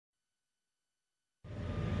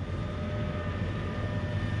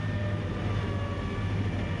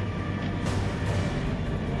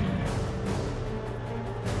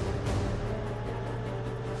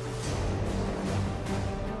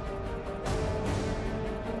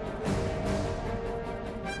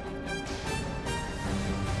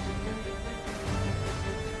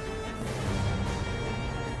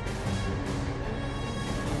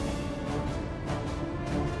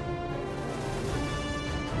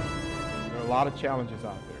lot of challenges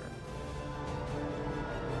out there.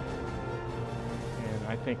 And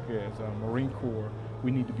I think as a Marine Corps,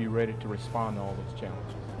 we need to be ready to respond to all those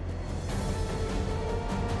challenges.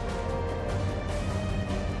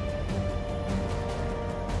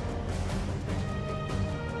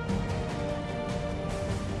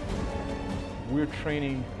 We're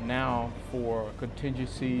training now for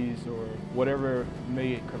contingencies or whatever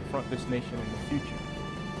may confront this nation in the future.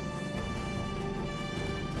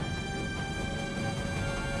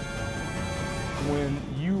 When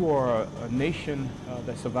you are a nation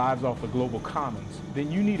that survives off the global commons,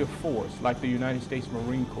 then you need a force like the United States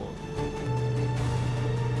Marine Corps.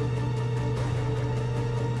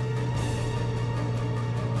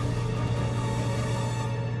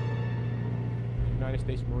 The United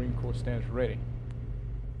States Marine Corps stands ready.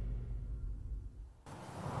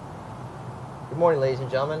 Good morning, ladies and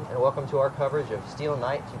gentlemen, and welcome to our coverage of Steel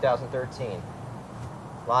Night 2013.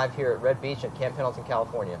 Live here at Red Beach in Camp Pendleton,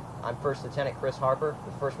 California. I'm First Lieutenant Chris Harper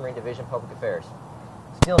with 1st Marine Division Public Affairs.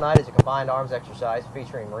 Steel Night is a combined arms exercise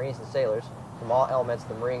featuring Marines and sailors from all elements of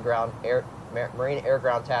the Marine Air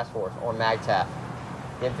Ground Task Force, or MAGTF.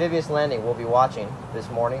 The amphibious landing we'll be watching this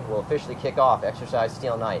morning will officially kick off Exercise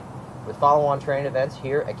Steel Night, with follow-on training events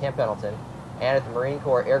here at Camp Pendleton and at the Marine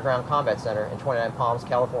Corps Air Ground Combat Center in 29 Palms,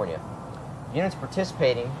 California. Units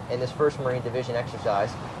participating in this 1st Marine Division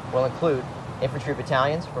exercise will include infantry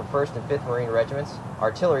battalions from 1st and 5th Marine Regiments,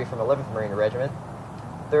 artillery from 11th Marine Regiment,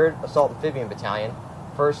 3rd Assault Amphibian Battalion,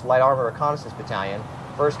 1st Light Armor Reconnaissance Battalion,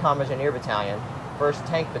 1st Combat Engineer Battalion, 1st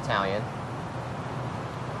Tank Battalion,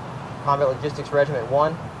 Combat Logistics Regiment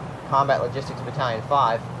 1, Combat Logistics Battalion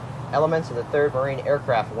 5, elements of the 3rd Marine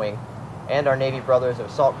Aircraft Wing, and our Navy brothers of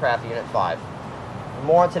Assault Craft Unit 5. For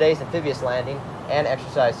more on today's amphibious landing and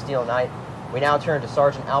Exercise Steel Night, we now turn to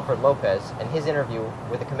Sergeant Alfred Lopez and his interview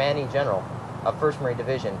with the Commanding General of 1st Marine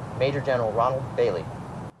Division, Major General Ronald Bailey.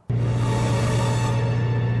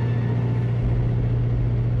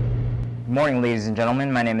 Good morning, ladies and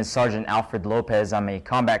gentlemen. My name is Sergeant Alfred Lopez. I'm a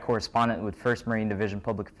combat correspondent with 1st Marine Division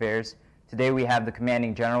Public Affairs. Today we have the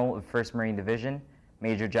Commanding General of 1st Marine Division,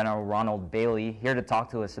 Major General Ronald Bailey, here to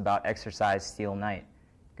talk to us about Exercise Steel Night.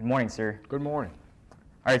 Good morning, sir. Good morning.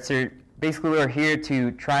 All right, sir. Basically, we're here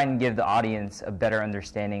to try and give the audience a better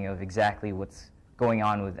understanding of exactly what's going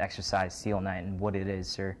on with Exercise Steel Night and what it is,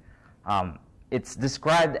 sir. It's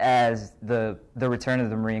described as the return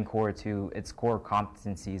of the Marine Corps to its core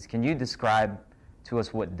competencies. Can you describe to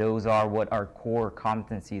us what those are, what our core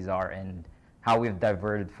competencies are, and how we've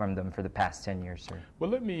diverted from them for the past 10 years, sir?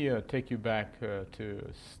 Well, let me take you back to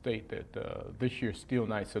state that this year's Steel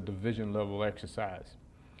Night's a division-level exercise.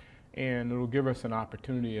 And it will give us an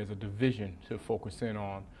opportunity as a division to focus in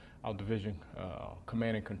on our division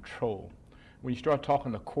command and control. When you start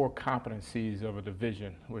talking the core competencies of a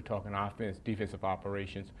division, we're talking offense, defensive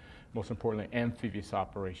operations, most importantly, amphibious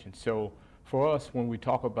operations. So for us, when we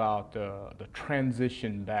talk about the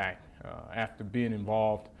transition back after being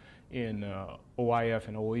involved in OIF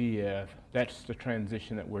and OEF, that's the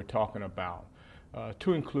transition that we're talking about,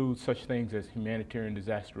 to include such things as humanitarian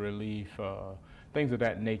disaster relief, things of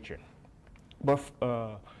that nature. But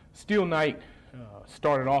Steel Night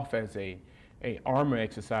started off as a armor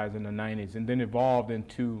exercise in the 90s and then evolved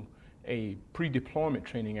into a pre-deployment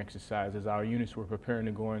training exercise as our units were preparing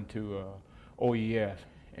to go into OEF.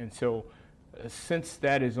 And so since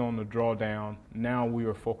that is on the drawdown, now we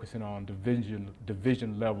are focusing on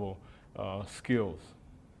division level skills.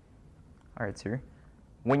 All right, sir.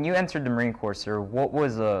 When you entered the Marine Corps, sir, what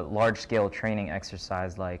was a large-scale training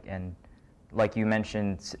exercise like? And like you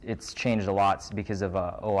mentioned, it's changed a lot because of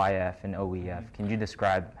OIF and OEF. Can you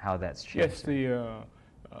describe how that's changed? Yes,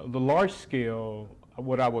 the large scale,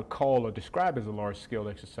 what I would call or describe as a large scale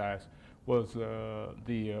exercise, was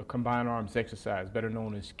the Combined Arms Exercise, better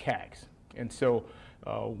known as CAX. And so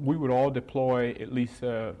we would all deploy, at least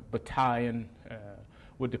a battalion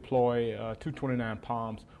would deploy 229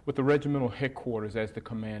 Palms with the regimental headquarters as the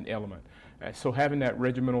command element. So having that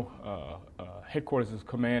regimental headquarters as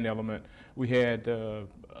command element, we had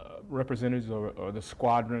representatives of the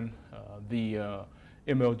squadron, the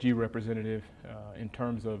MLG representative in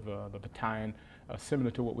terms of the battalion,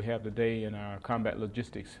 similar to what we have today in our combat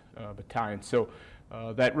logistics battalion. So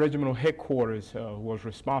that regimental headquarters was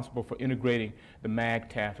responsible for integrating the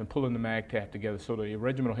MAGTF and pulling the MAGTF together. So the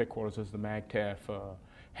regimental headquarters is the MAGTF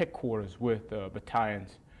headquarters with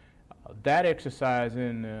battalions. That exercise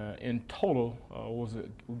in total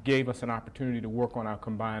gave us an opportunity to work on our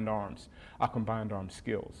combined arms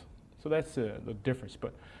skills. So that's the difference.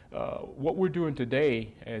 But what we're doing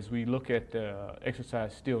today, as we look at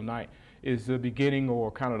Exercise Steel Night, is the beginning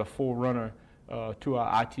or kind of the forerunner to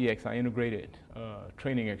our ITX, our integrated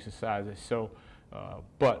training exercises. So,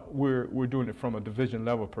 but we're doing it from a division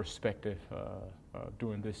level perspective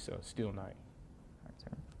during this Steel Night.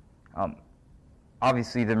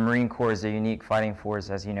 Obviously, the Marine Corps is a unique fighting force,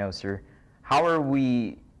 as you know, sir. How are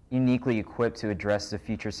we uniquely equipped to address the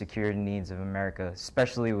future security needs of America,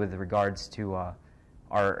 especially with regards to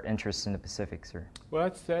our interests in the Pacific, sir? Well,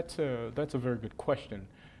 that's a very good question.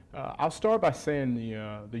 I'll start by saying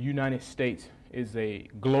the United States is a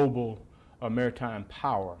global maritime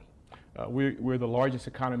power. We're the largest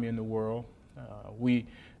economy in the world. When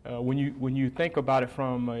you think about it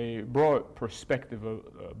from a broad perspective,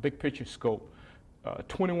 a big picture scope,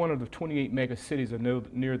 21 of the 28 mega cities are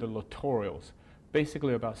near the littorals,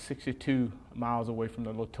 basically about 62 miles away from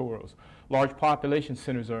the littorals. Large population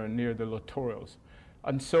centers are near the littorals.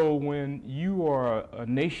 And so when you are a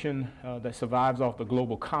nation that survives off the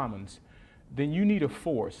global commons, then you need a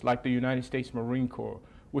force like the United States Marine Corps,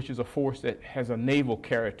 which is a force that has a naval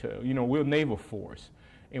character. You know, we're a naval force,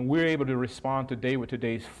 and we're able to respond today with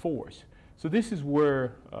today's force. So this is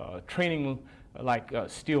where training like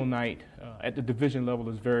Steel Night at the division level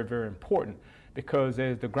is very, very important, because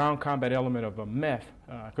as the ground combat element of a MEF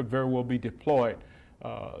could very well be deployed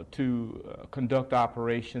to conduct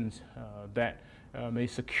operations that may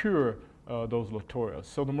secure those littorals.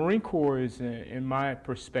 So the Marine Corps is, in my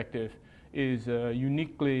perspective, is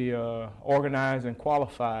uniquely organized and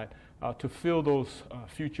qualified to fill those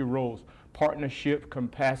future roles. Partnership,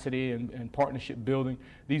 capacity, and partnership building,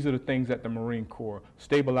 these are the things at the Marine Corps.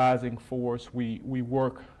 Stabilizing force, we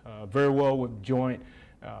work very well with joint.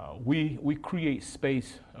 We create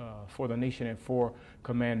space for the nation and for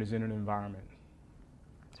commanders in an environment.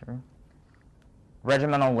 Sure.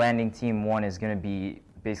 Regimental Landing Team 1 is going to be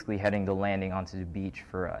basically heading the landing onto the beach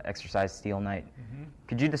for Exercise Steel Night. Mm-hmm.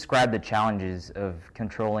 Could you describe the challenges of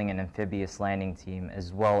controlling an amphibious landing team,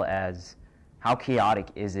 as well as how chaotic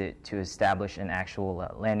is it to establish an actual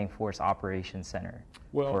landing force operations center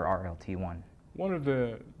for RLT-1? One of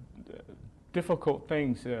the difficult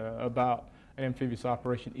things about an amphibious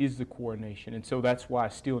operation is the coordination, and so that's why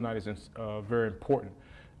Steel Night is very important.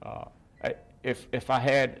 If I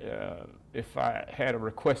had a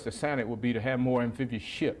request to sign, it would be to have more amphibious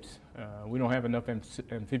ships. We don't have enough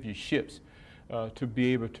amphibious ships to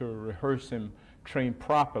be able to rehearse and train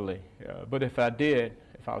properly. But if I did,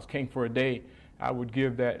 if I was king for a day, I would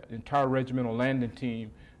give that entire regimental landing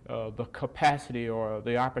team the capacity or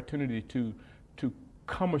the opportunity to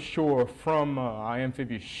come ashore from our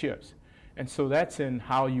amphibious ships. And so that's in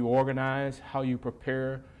how you organize, how you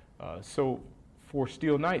prepare. So for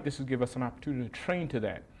Steel Night, this will give us an opportunity to train to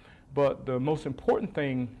that. But the most important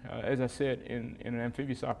thing, as I said, in an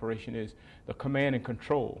amphibious operation is the command and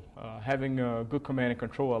control. Having a good command and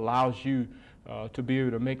control allows you to be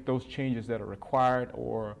able to make those changes that are required,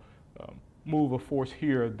 or move a force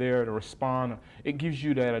here or there to respond. It gives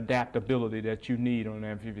you that adaptability that you need on an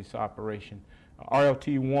amphibious operation.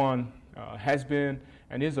 RLT-1 has been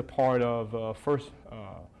and is a part of 1st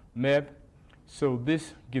MEB. So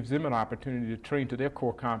this gives them an opportunity to train to their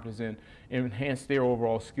core competence and enhance their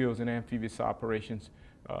overall skills in amphibious operations,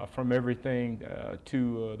 from everything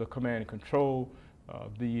to the command and control,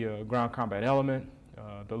 the ground combat element,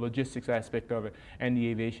 the logistics aspect of it, and the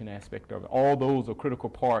aviation aspect of it. All those are critical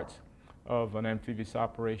parts of an amphibious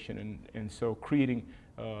operation, and so creating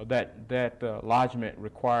that lodgment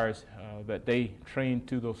requires that they train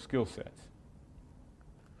to those skill sets.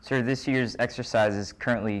 Sir, this year's exercise is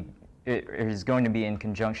going to be in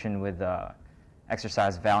conjunction with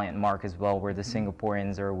Exercise Valiant Mark as well, where the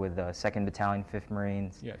Singaporeans are with 2nd Battalion, 5th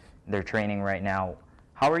Marines. Yes. They're training right now.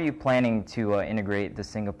 How are you planning to integrate the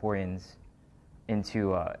Singaporeans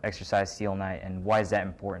into Exercise Steel Night, and why is that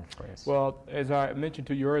important for us? Well, as I mentioned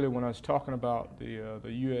to you earlier when I was talking about the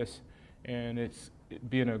U.S. and it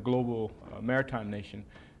being a global maritime nation,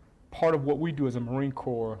 part of what we do as a Marine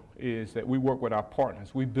Corps is that we work with our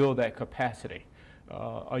partners. We build that capacity.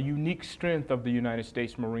 A unique strength of the United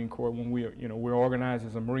States Marine Corps, when we're organized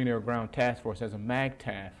as a Marine Air Ground Task Force, as a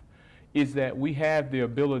MAGTAF, is that we have the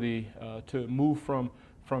ability to move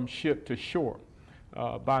from ship to shore.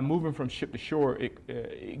 By moving from ship to shore,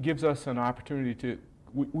 it gives us an opportunity to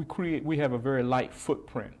we have a very light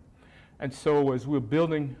footprint. And so as we're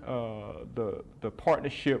building the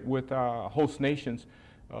partnership with our host nations,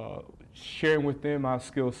 sharing with them our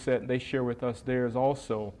skill set, and they share with us theirs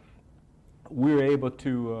also, we're able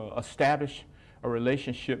to establish a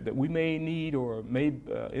relationship that we may need or may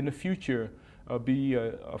in the future be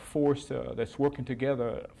a force that's working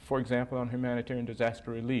together, for example, on humanitarian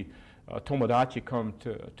disaster relief. Tomodachi come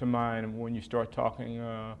to mind when you start talking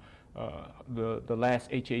the last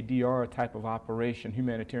HADR type of operation,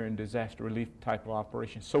 humanitarian disaster relief type of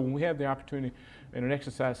operation. So when we have the opportunity in an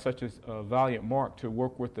exercise such as Valiant Mark to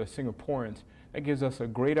work with the Singaporeans, that gives us a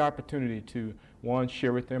great opportunity to, one,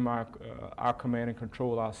 share with them our command and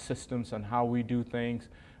control, our systems and how we do things,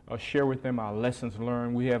 share with them our lessons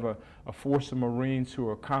learned. We have a force of Marines who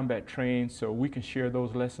are combat trained, so we can share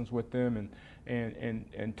those lessons with them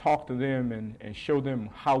and talk to them and show them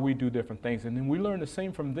how we do different things. And then we learn the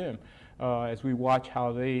same from them as we watch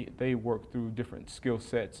how they work through different skill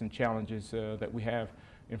sets and challenges that we have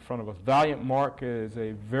in front of us. Valiant Mark is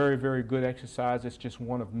a very, very good exercise. It's just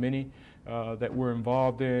one of many that we're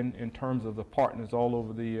involved in terms of the partners all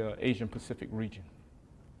over the Asian Pacific region.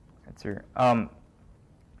 That's right.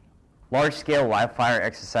 Large-scale live-fire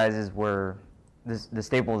exercises were the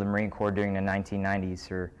staple of the Marine Corps during the 1990s,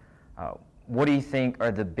 sir. What do you think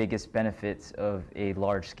are the biggest benefits of a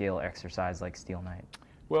large-scale exercise like Steel Night?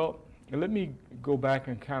 Well, let me go back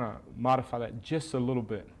and kind of modify that just a little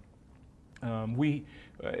bit.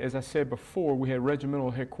 As I said before, we had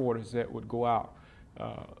regimental headquarters that would go out.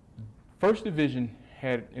 First Division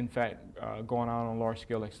had, in fact, gone out on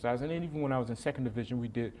large-scale exercise, and then even when I was in Second Division, we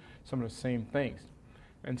did some of the same things.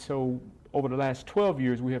 And so over the last 12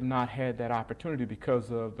 years, we have not had that opportunity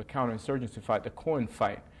because of the counterinsurgency fight, the COIN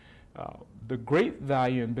fight. The great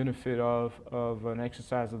value and benefit of an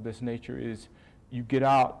exercise of this nature is you get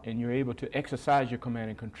out and you're able to exercise your command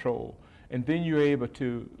and control. And then you're able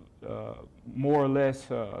to more or less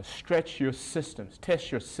stretch your systems,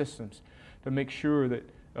 test your systems to make sure that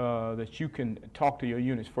that you can talk to your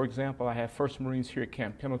units. For example, I have 1st Marines here at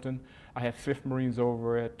Camp Pendleton. I have 5th Marines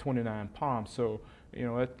over at 29 Palms. So, you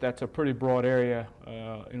know, that's a pretty broad area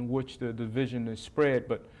in which the division is spread.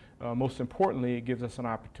 But most importantly, it gives us an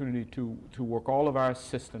opportunity to work all of our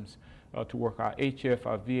systems, to work our HF,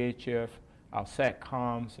 our VHF, our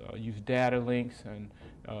SATCOMs, use data links and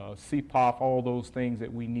CPOF, all those things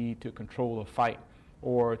that we need to control a fight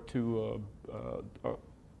or to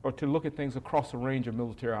look at things across a range of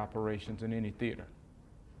military operations in any theater.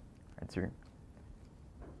 That's right.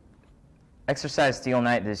 Exercise Steel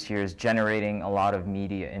Night this year is generating a lot of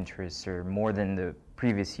media interest, or more than the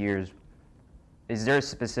previous years. Is there a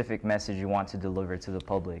specific message you want to deliver to the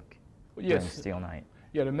public during Steel Night?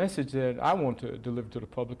 Yeah, the message that I want to deliver to the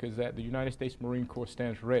public is that the United States Marine Corps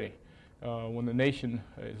stands ready. When the nation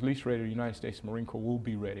is least ready, the United States Marine Corps will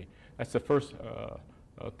be ready. That's the first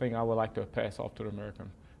thing I would like to pass off to the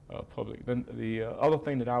American public. Then the other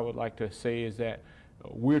thing that I would like to say is that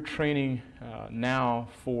we're training now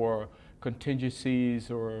for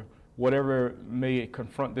contingencies or whatever may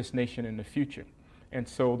confront this nation in the future. And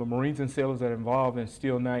so the Marines and sailors that are involved in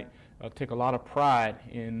Steel Night take a lot of pride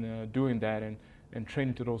in doing that and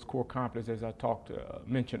training to those core competencies as I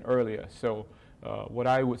mentioned earlier. So what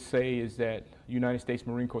I would say is that the United States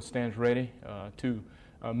Marine Corps stands ready to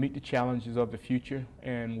meet the challenges of the future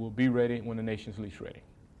and will be ready when the nation's least ready.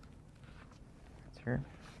 Sir,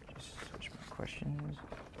 just switch my questions.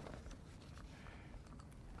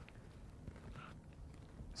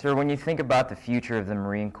 Sir, when you think about the future of the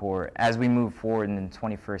Marine Corps as we move forward in the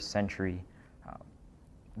 21st century,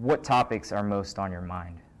 what topics are most on your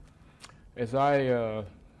mind? As I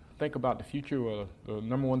think about the future, the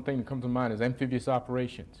number one thing that comes to mind is amphibious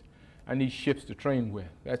operations. I need ships to train with.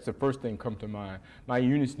 That's the first thing that comes to mind. My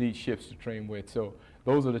units need ships to train with. So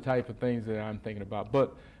those are the type of things that I'm thinking about.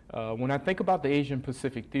 But when I think about the Asian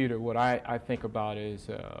Pacific Theater, what I think about is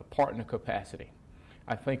partner capacity.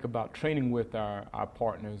 I think about training with our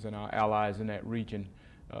partners and our allies in that region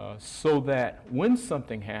so that when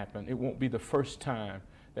something happens, it won't be the first time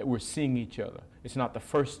that we're seeing each other. It's not the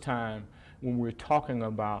first time when we're talking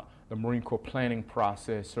about the Marine Corps planning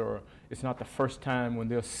process, or it's not the first time when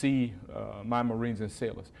they'll see my Marines and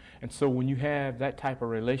sailors. And so when you have that type of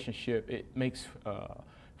relationship, it makes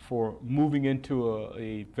for moving into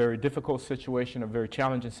a very difficult situation, a very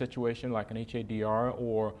challenging situation like an HADR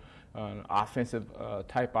or an offensive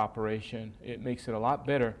type operation, it makes it a lot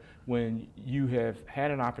better when you have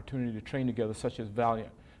had an opportunity to train together, such as Valiant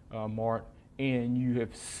Mark, and you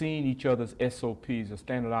have seen each other's SOPs, or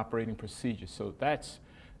standard operating procedures. So that's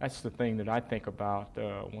the thing that I think about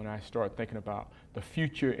when I start thinking about the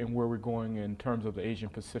future and where we're going in terms of the Asian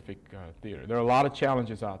Pacific theater. There are a lot of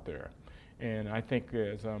challenges out there, and I think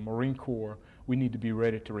as a Marine Corps, we need to be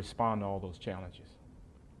ready to respond to all those challenges.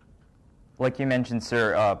 Like you mentioned,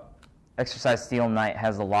 sir, Exercise Steel Night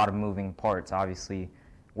has a lot of moving parts. Obviously,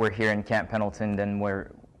 we're here in Camp Pendleton, then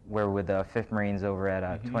we're with the 5th Marines over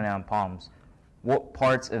at 29 Palms. What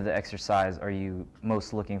parts of the exercise are you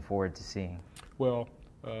most looking forward to seeing? Well,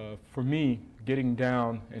 for me, getting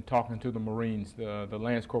down and talking to the Marines, the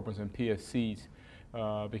Lance Corporals and PSCs,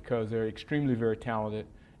 because they're extremely very talented,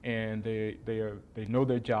 and they know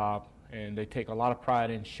their job, and they take a lot of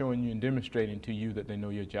pride in showing you and demonstrating to you that they know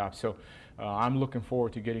your job. So I'm looking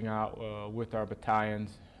forward to getting out with our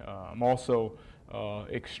battalions. I'm also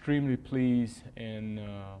extremely pleased, and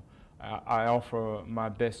I offer my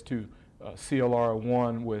best to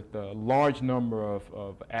CLR-1 with a large number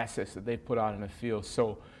of assets that they put out in the field.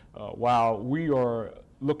 So while we are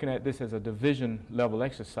looking at this as a division level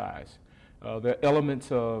exercise, the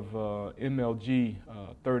elements of MLG,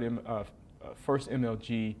 first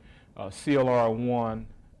MLG, CLR-1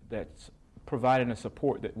 that's providing the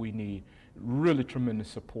support that we need, really tremendous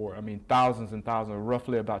support. I mean, thousands and thousands,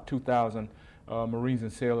 roughly about 2,000 Marines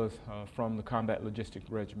and sailors from the Combat Logistics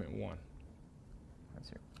Regiment 1.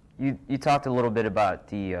 You talked a little bit about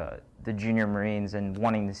the junior Marines and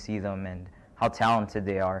wanting to see them and how talented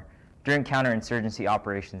they are. During counterinsurgency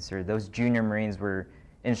operations, sir, those junior Marines were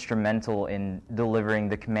instrumental in delivering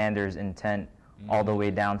the commander's intent all the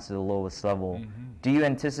way down to the lowest level. Do you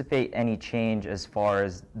anticipate any change as far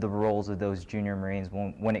as the roles of those junior Marines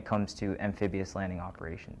when it comes to amphibious landing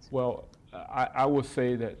operations? Well, I will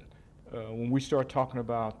say that when we start talking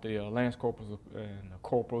about the Lance Corporals and the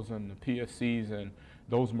Corporals and the PSCs and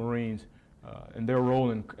those Marines and their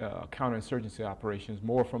role in counterinsurgency operations,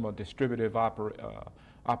 more from a distributive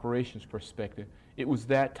operations perspective, it was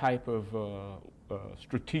that type of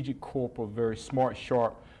strategic corporal, very smart,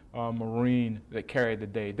 sharp Marine that carried the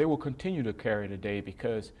day. They will continue to carry the day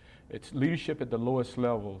because it's leadership at the lowest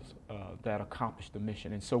levels that accomplish the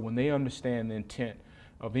mission. And so when they understand the intent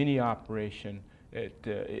of any operation,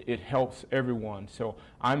 it helps everyone. So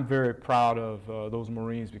I'm very proud of those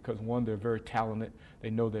Marines because, one, they're very talented, they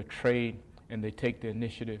know their trade, and they take the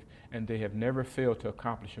initiative, and they have never failed to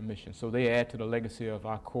accomplish a mission. So they add to the legacy of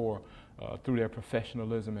our Corps through their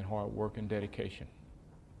professionalism and hard work and dedication.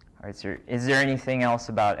 All right, sir. Is there anything else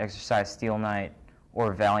about Exercise Steel Knight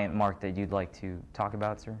or Valiant Mark that you'd like to talk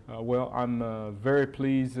about, sir? Well, I'm very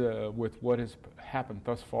pleased with what has happened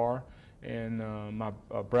thus far, and my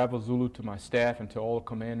bravo Zulu to my staff and to all the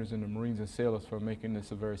commanders and the Marines and sailors for making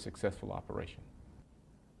this a very successful operation.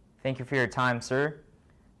 Thank you for your time, sir.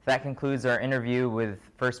 That concludes our interview with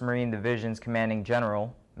 1st Marine Division's Commanding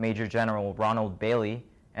General, Major General Ronald Bailey,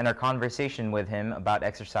 and our conversation with him about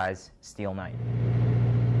Exercise Steel Knight.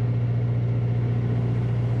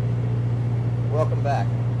 Welcome back.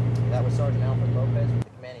 That was Sergeant Alfred Lopez with the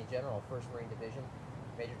Commanding General of 1st Marine Division,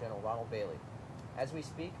 Major General Ronald Bailey. As we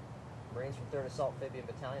speak, Marines from 3rd Assault Amphibian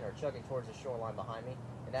Battalion are chugging towards the shoreline behind me,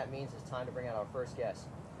 and that means it's time to bring out our first guest.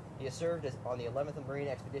 He has served on the 11th Marine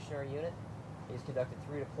Expeditionary Unit. He has conducted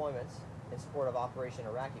 3 deployments in support of Operation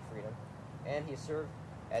Iraqi Freedom, and he has served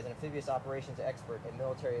as an amphibious operations expert in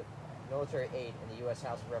military aid in the U.S.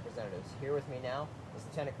 House of Representatives. Here with me now is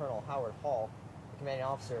Lieutenant Colonel Howard Hall, the Commanding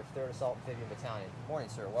Officer of 3rd Assault Amphibian Battalion. Good morning,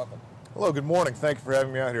 sir. Welcome. Hello, good morning. Thank you for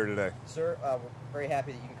having me out here today. Sir, we're very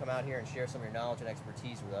happy that you can come out here and share some of your knowledge and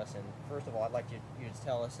expertise with us. And first of all, I'd like you to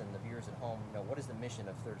tell us and the viewers at home, what is the mission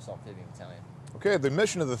of 3rd Assault Amphibian Battalion? Okay, the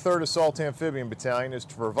mission of the 3rd Assault Amphibian Battalion is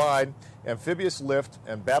to provide amphibious lift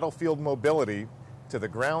and battlefield mobility to the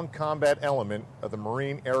ground combat element of the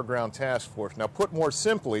Marine Air-Ground Task Force. Now, put more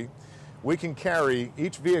simply,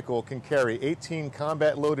 each vehicle can carry 18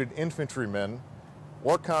 combat-loaded infantrymen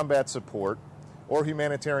or combat support or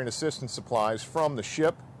humanitarian assistance supplies from the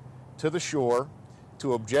ship to the shore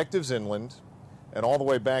to objectives inland and all the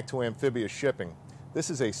way back to amphibious shipping. This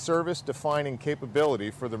is a service-defining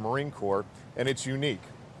capability for the Marine Corps, and it's unique.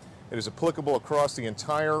 It is applicable across the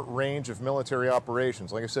entire range of military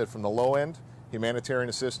operations. Like I said, from the low end, humanitarian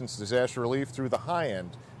assistance, disaster relief, through the high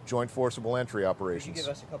end, joint forcible entry operations. Could you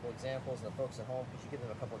give us a couple examples, and the folks at home, could you give them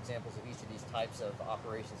a couple examples of each of these types of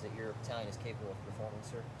operations that your battalion is capable of performing,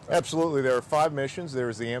 sir? Absolutely. There are 5 missions. There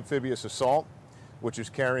is the amphibious assault, which is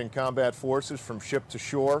carrying combat forces from ship to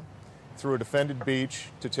shore through a defended beach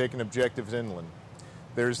to taking objectives inland.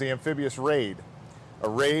 There's the amphibious raid. A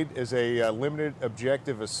raid is a limited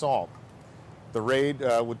objective assault. The raid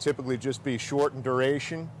would typically just be short in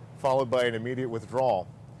duration, followed by an immediate withdrawal.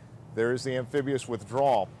 There is the amphibious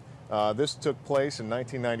withdrawal. This took place in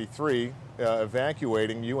 1993,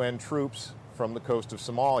 evacuating UN troops from the coast of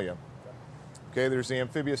Somalia. Okay, there's the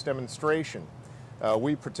amphibious demonstration.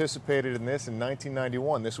 We participated in this in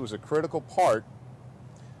 1991. This was a critical part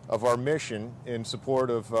of our mission in support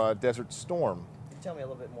of Desert Storm. Can you tell me a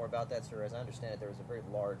little bit more about that, sir? As I understand it, there was a very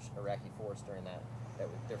large Iraqi force during that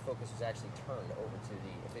their focus was actually turned over to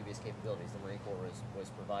the amphibious capabilities the Marine Corps was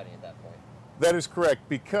providing at that point. That is correct.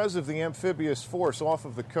 Because of the amphibious force off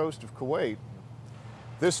of the coast of Kuwait,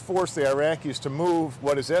 This forced the Iraqis to move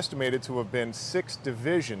what is estimated to have been 6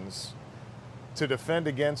 divisions to defend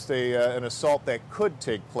against an assault that could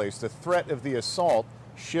take place. The threat of the assault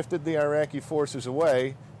shifted the Iraqi forces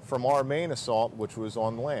away from our main assault, which was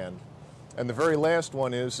on land. And the very last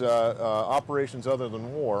one is operations other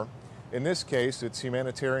than war. In this case, it's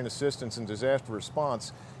humanitarian assistance and disaster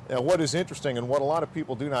response. Now, what is interesting and what a lot of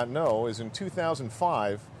people do not know is in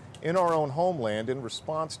 2005, in our own homeland, in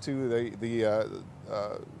response to the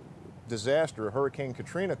disaster Hurricane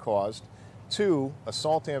Katrina caused, 2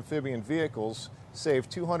 assault amphibian vehicles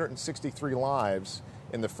saved 263 lives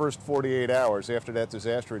in the first 48 hours after that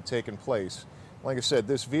disaster had taken place. Like I said,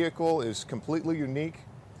 this vehicle is completely unique,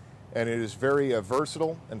 and it is very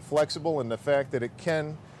versatile and flexible in the fact that it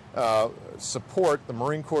can support the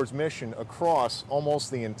Marine Corps' mission across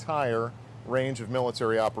almost the entire range of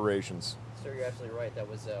military operations. Sir, you're absolutely right. That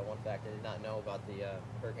was one fact I did not know about the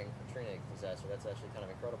Hurricane Katrina disaster. That's actually kind of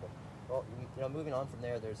incredible. Well, you know, moving on from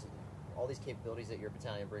there, there's all these capabilities that your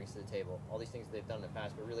battalion brings to the table, all these things that they've done in the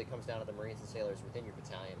past, but it really comes down to the Marines and sailors within your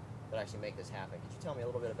battalion that actually make this happen. Could you tell me a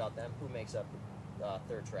little bit about them? Who makes up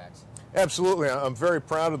Third Tracks? Absolutely. I'm very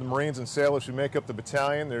proud of the Marines and sailors who make up the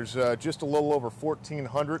battalion. There's just a little over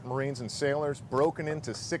 1,400 Marines and sailors broken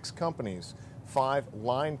into 6 companies, 5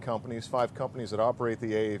 line companies, 5 companies that operate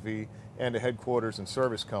the AAV, and a headquarters and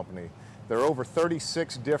service company. There are over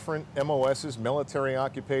 36 different MOSs, military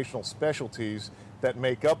occupational specialties, that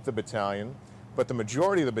make up the battalion, but the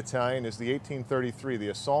majority of the battalion is the 1833, the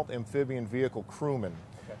Assault Amphibian Vehicle Crewmen.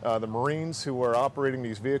 Okay. The Marines who are operating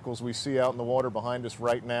these vehicles we see out in the water behind us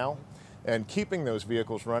right now, and keeping those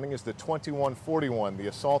vehicles running is the 2141, the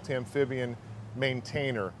Assault Amphibian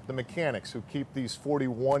Maintainer, the mechanics who keep these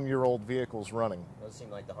 41-year-old vehicles running. Those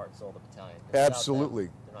seem like the heart and soul of the battalion. Absolutely.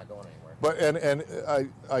 Them, they're not going anywhere.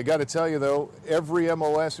 But I got to tell you though, every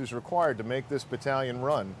MOS is required to make this battalion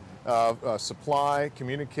run. Supply,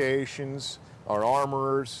 communications, our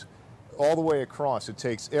armorers, all the way across. It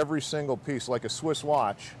takes every single piece, like a Swiss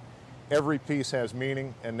watch. Every piece has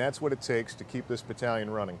meaning, and that's what it takes to keep this battalion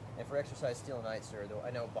running. And for exercise Steel Night, sir, though,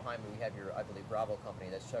 I know behind me we have your, I believe, Bravo company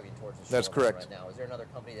that's chugging towards the That's shoreline correct. right now. Is there another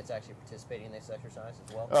company that's actually participating in this exercise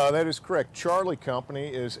as well? That is correct. Charlie Company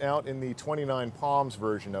is out in the 29 Palms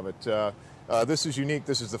version of it. This is unique.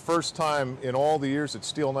 This is the first time in all the years that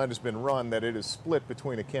Steel Night has been run that it is split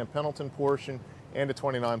between a Camp Pendleton portion and a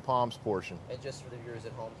 29 Palms portion. And just for the viewers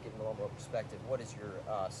at home, to give them a little more perspective, what is your,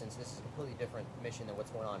 since this is a completely different mission than what's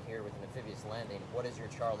going on here with an amphibious landing, what is your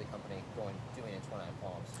Charlie company doing in 29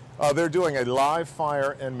 Palms? They're doing a live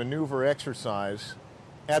fire and maneuver exercise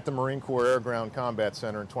at the Marine Corps Air Ground Combat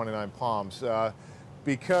Center in 29 Palms.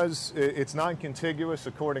 Because it's non-contiguous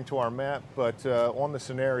according to our map, but on the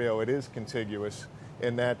scenario it is contiguous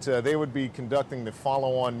in that they would be conducting the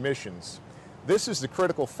follow-on missions. This is the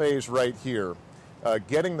critical phase right here.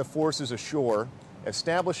 Getting the forces ashore,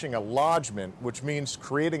 establishing a lodgement, which means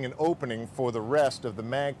creating an opening for the rest of the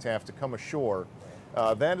MAGTF to come ashore.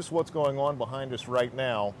 That is what's going on behind us right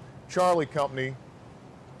now. Charlie Company,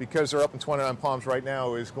 because they're up in 29 Palms right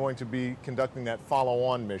now, is going to be conducting that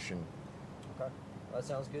follow-on mission. Okay, well, that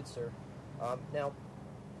sounds good, sir. Now,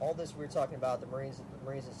 all this we're talking about, the Marines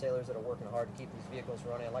and sailors that are working hard to keep these vehicles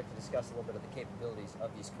running. I'd like to discuss a little bit of the capabilities of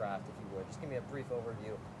these craft, if you would. Just give me a brief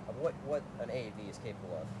overview of what an AAV is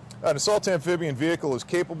capable of. An assault amphibian vehicle is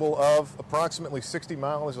capable of approximately 60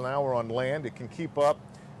 miles an hour on land. It can keep up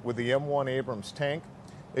with the M1 Abrams tank.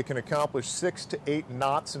 It can accomplish 6 to 8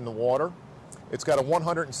 knots in the water. It's got a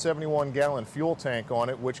 171-gallon fuel tank on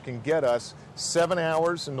it, which can get us 7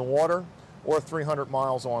 hours in the water or 300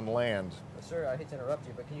 miles on land. Sir, I hate to interrupt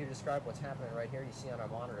you, but can you describe what's happening right here? You see on our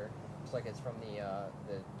monitor, looks like it's from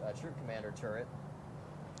the troop commander turret.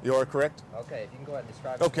 You are correct? Okay, if you can go ahead and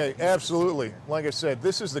describe. Okay, absolutely. Like I said,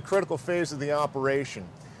 this is the critical phase of the operation.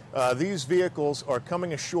 These vehicles are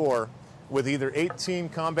coming ashore with either 18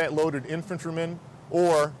 combat-loaded infantrymen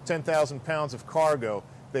or 10,000 pounds of cargo.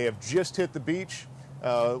 They have just hit the beach.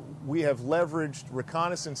 We have leveraged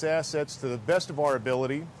reconnaissance assets to the best of our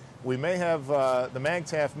ability. We may have, the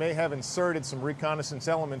MAGTF may have inserted some reconnaissance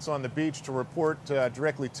elements on the beach to report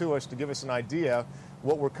directly to us to give us an idea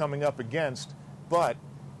what we're coming up against. But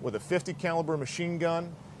with a 50 caliber machine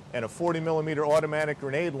gun and a 40mm automatic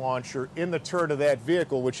grenade launcher in the turret of that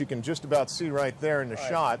vehicle, which you can just about see right there in the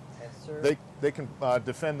shot, sir, they can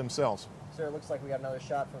defend themselves. Sir, it looks like we got another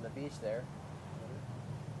shot from the beach there.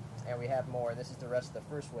 And we have more. This is the rest of the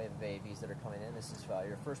first wave of AAVs that are coming in. This is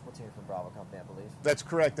your first platoon from Bravo Company, I believe. That's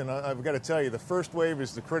correct, and I've got to tell you, the first wave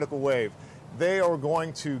is the critical wave. They are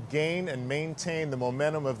going to gain and maintain the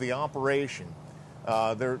momentum of the operation.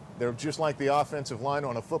 They're just like the offensive line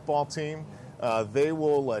on a football team. they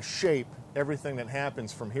will shape everything that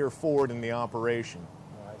happens from here forward in the operation.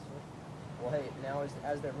 All right, sir. Well, hey, now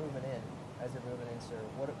as they're moving in, sir,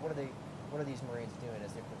 what are these Marines doing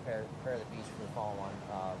as they prepare the beach for the follow-on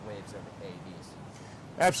waves of AAVs?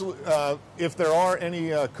 Absolutely. If there are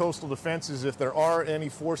any coastal defenses, if there are any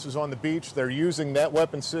forces on the beach, they're using that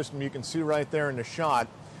weapon system you can see right there in the shot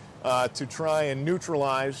to try and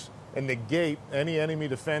neutralize and negate any enemy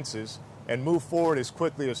defenses and move forward as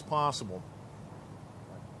quickly as possible.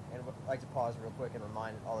 And I'd like to pause real quick and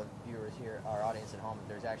remind all the viewers here, our audience at home, that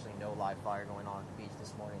there's actually no live fire going on at the beach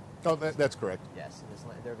this morning. Oh, that's correct. Yes,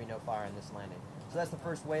 there will be no fire in this landing. So that's the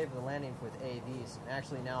first wave of the landing with AAVs. And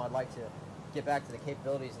actually now I'd like to get back to the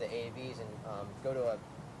capabilities of the AAVs and go to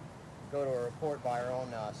a report by our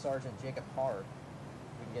own Sergeant Jacob Hard.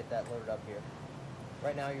 We can get that loaded up here.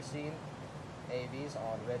 Right now you're seeing AAVs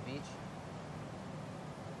on Red Beach.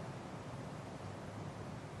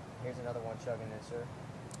 Here's another one chugging in, sir.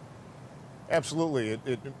 Absolutely.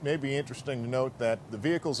 It may be interesting to note that the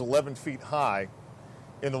vehicle's 11 feet high.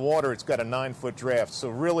 In the water, it's got a 9-foot draft. So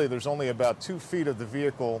really, there's only about 2 feet of the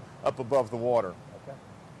vehicle up above the water. Okay.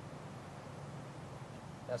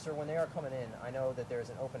 Now, sir, when they are coming in, I know that there's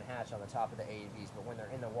an open hatch on the top of the AAVs, but when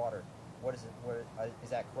they're in the water, is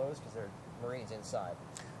that closed because there are Marines inside?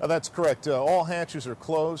 That's correct. All hatches are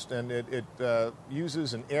closed, and it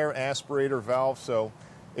uses an air aspirator valve, so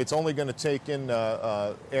it's only going to take in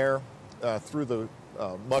air through the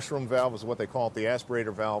mushroom valve, is what they call it, the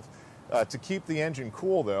aspirator valve. To keep the engine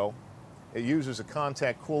cool, though, it uses a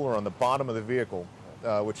contact cooler on the bottom of the vehicle,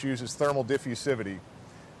 which uses thermal diffusivity.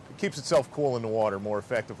 It keeps itself cool in the water more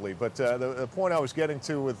effectively. But the point I was getting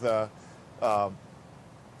to with the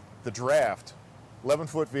draft,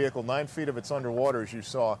 11-foot vehicle, 9 feet of it's underwater, as you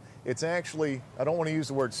saw. It's actually, I don't want to use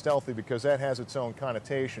the word stealthy because that has its own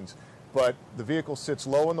connotations, but the vehicle sits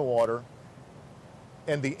low in the water,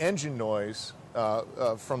 and the engine noise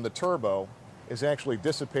from the turbo is actually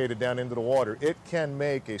dissipated down into the water. It can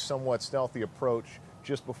make a somewhat stealthy approach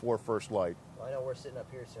just before first light. Well, I know we're sitting up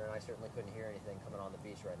here, sir, and I certainly couldn't hear anything coming on the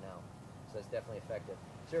beach right now, so that's definitely effective.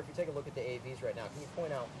 Sir, if you take a look at the AAVs right now, can you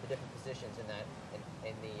point out the different positions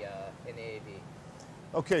in the AAV?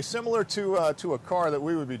 Okay, similar to a car that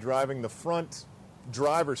we would be driving, the front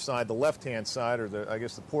driver's side, the left-hand side, or I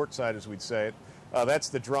guess the port side as we'd say it, that's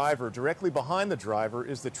the driver. Directly behind the driver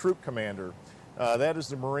is the troop commander. That is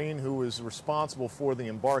the Marine who is responsible for the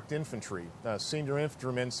embarked infantry. Senior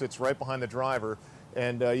infantryman sits right behind the driver,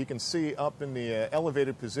 and you can see up in the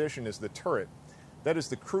elevated position is the turret. That is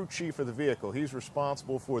the crew chief of the vehicle. He's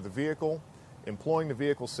responsible for the vehicle, employing the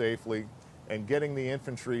vehicle safely, and getting the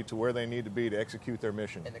infantry to where they need to be to execute their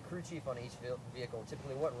mission. And the crew chief on each vehicle,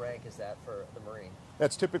 typically what rank is that for the Marine?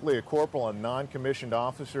 That's typically a corporal, a non-commissioned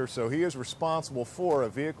officer, so he is responsible for a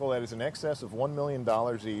vehicle that is in excess of $1 million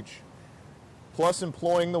each, plus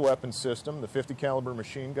employing the weapon system, the 50 caliber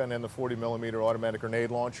machine gun and the 40 millimeter automatic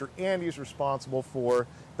grenade launcher, and he's responsible for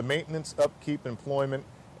the maintenance, upkeep, employment,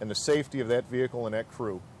 and the safety of that vehicle and that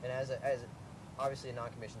crew. And as obviously a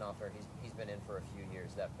non-commissioned officer, he's been in for a few years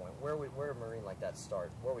at that point. Where would a Marine like that start?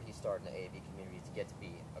 Where would he start in the AAV community to get to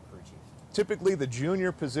be a crew chief? Typically the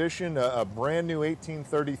junior position, a brand new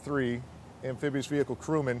 1833 amphibious vehicle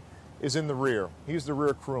crewman, is in the rear. He's the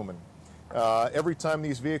rear crewman. Every time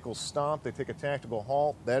these vehicles stop, they take a tactical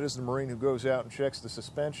halt. That is the Marine who goes out and checks the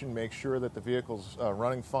suspension, makes sure that the vehicle's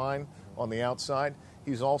running fine on the outside.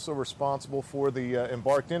 He's also responsible for the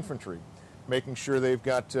embarked infantry, making sure they've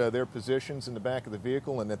got their positions in the back of the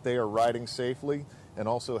vehicle and that they are riding safely, and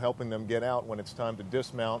also helping them get out when it's time to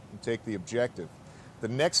dismount and take the objective. The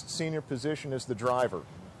next senior position is the driver.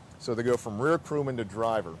 So they go from rear crewman to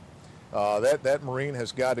driver. That Marine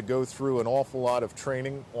has got to go through an awful lot of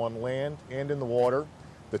training on land and in the water.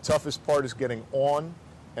 The toughest part is getting on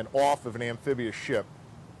and off of an amphibious ship.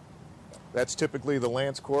 That's typically the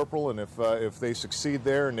lance corporal, and if they succeed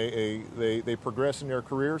there and they progress in their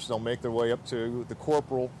careers, they'll make their way up to the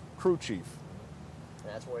corporal crew chief. And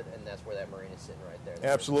that's where that Marine is sitting right there.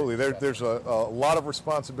 Absolutely. There's a lot of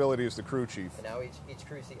responsibility as the crew chief. And now each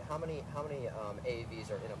crew chief, how many AAVs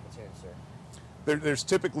are in a platoon, sir? There's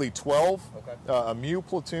typically 12. Okay. A MU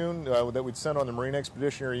platoon that we'd send on the Marine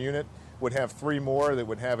Expeditionary Unit would have 3 more that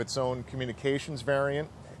would have its own communications variant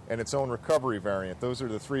and its own recovery variant. Those are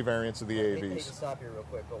the 3 variants of the AAVs. I need to stop here real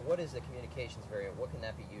quick, but what is the communications variant? What can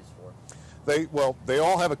that be used for? They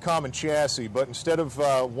all have a common chassis, but instead of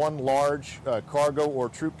one large cargo or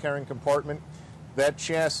troop-carrying compartment, that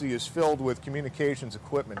chassis is filled with communications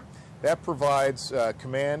equipment. That provides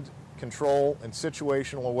command, control, and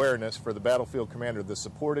situational awareness for the battlefield commander. The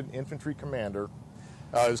supported infantry commander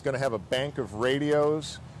is going to have a bank of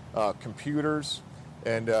radios, computers,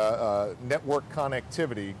 and network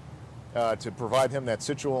connectivity to provide him that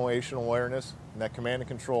situational awareness and that command and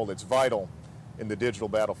control that's vital in the digital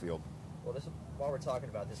battlefield. Well, while we're talking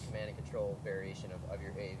about this command and control variation of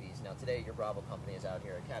your AAVs, now today your Bravo company is out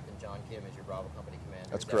here. Captain John Kim is your Bravo company commander.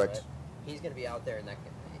 That's correct. Right? He's going to be out there, and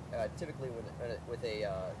typically with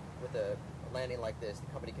a landing like this, the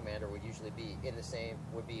company commander would usually be in the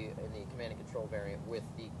command and control variant with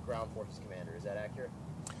the ground forces commander. Is that accurate?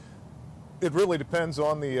 It really depends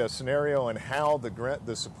on the scenario and how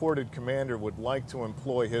the supported commander would like to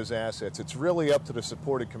employ his assets. It's really up to the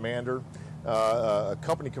supported commander. A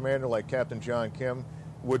company commander like Captain John Kim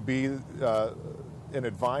would be an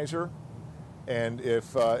advisor, and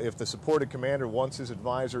if the supported commander wants his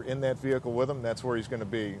advisor in that vehicle with him, that's where he's going to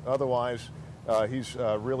be. Otherwise, he's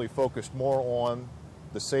really focused more on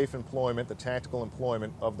the safe employment, the tactical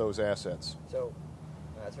employment of those assets. So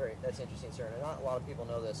that's interesting, sir. And not a lot of people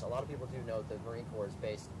know this. A lot of people do know that the Marine Corps is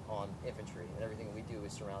based on infantry, and everything we do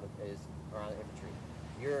is around infantry.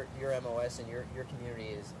 Your MOS and your community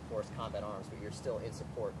is, of course, combat arms, but you're still in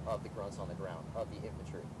support of the grunts on the ground, of the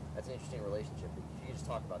infantry. That's an interesting relationship. If you could just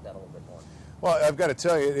talk about that a little bit more. Well, I've got to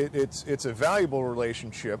tell you, it's a valuable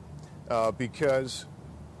relationship because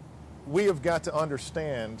we have got to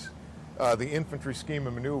understand the infantry scheme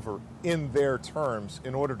of maneuver in their terms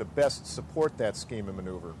in order to best support that scheme of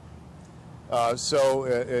maneuver.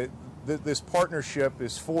 This partnership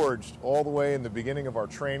is forged all the way in the beginning of our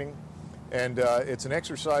training, and it's an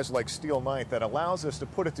exercise like Steel Night that allows us to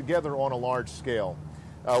put it together on a large scale.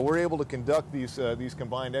 We're able to conduct these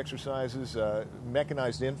combined exercises.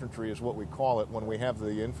 Mechanized infantry is what we call it when we have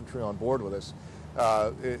the infantry on board with us.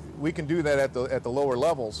 We can do that at the lower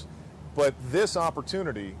levels, but this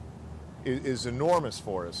opportunity is enormous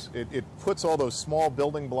for us. It puts all those small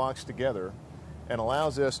building blocks together and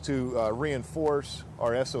allows us to reinforce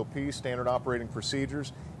our SOPs, standard operating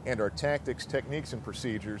procedures, and our tactics, techniques, and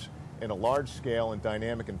procedures in a large-scale and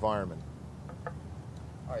dynamic environment.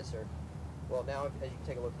 All right, sir. Well, now, as you can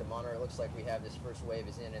take a look at the monitor, it looks like we have this first wave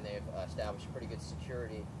is in, and they've established pretty good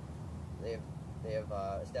security. They have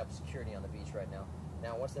established security on the beach right now.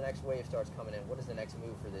 Now, once the next wave starts coming in, what is the next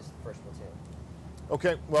move for this first platoon?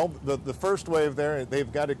 Okay, well, the first wave there,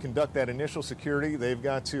 they've got to conduct that initial security. They've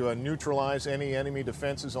got to neutralize any enemy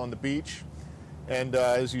defenses on the beach. And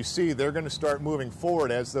as you see, they're going to start moving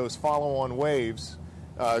forward as those follow-on waves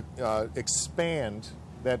expand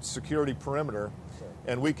that security perimeter,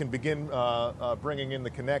 and we can begin bringing in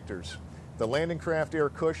the connectors. The landing craft air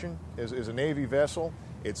cushion is a Navy vessel.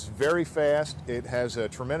 It's very fast. It has a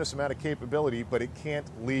tremendous amount of capability, but it can't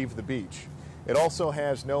leave the beach. It also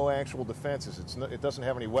has no actual defenses. It doesn't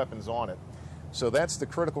have any weapons on it. So that's the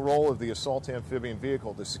critical role of the assault amphibian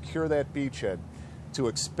vehicle, to secure that beachhead, to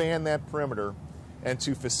expand that perimeter, and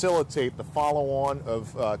to facilitate the follow-on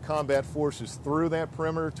of combat forces through that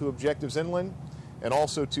perimeter to objectives inland, and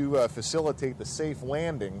also to facilitate the safe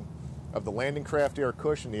landing of the landing craft air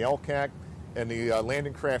cushion, the LCAC, and the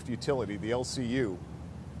landing craft utility, the LCU.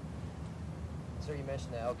 Sir, you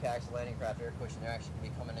mentioned the LCACs, the landing craft air cushion. They're actually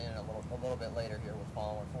going to be coming in a little bit later here with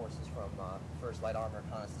follow-on forces from 1st Light Armor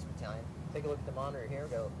Reconnaissance Battalion. Take a look at the monitor here.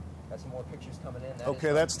 Got some more pictures coming in.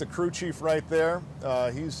 Okay, that's the crew chief right there.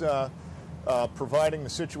 He's providing the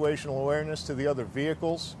situational awareness to the other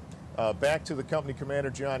vehicles, back to the company commander,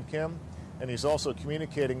 John Kim, and he's also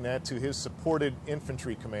communicating that to his supported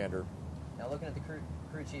infantry commander. Now, looking at the crew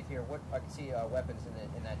chief here, I can see weapons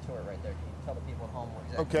in that turret right there. Can you tell the people at home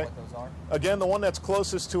exactly what those are? Again, the one that's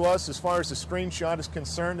closest to us as far as the screenshot is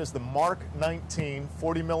concerned is the Mark 19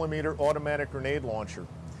 40mm automatic grenade launcher.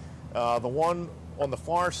 The one on the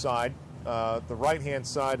far side, the right-hand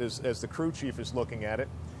side, as the crew chief is looking at it,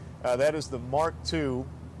 that is the Mark II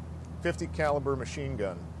 50 caliber machine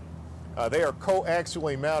gun. They are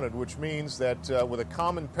coaxially mounted, which means that with a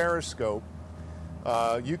common periscope,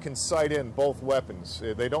 you can sight in both weapons.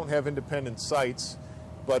 They don't have independent sights,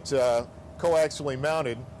 but coaxially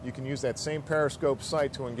mounted, you can use that same periscope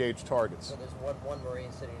sight to engage targets. So there's one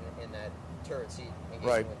Marine sitting in that turret seat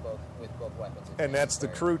engaging with both weapons. And that's the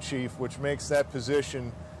crew chief, which makes that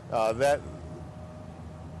position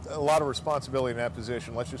a lot of responsibility in that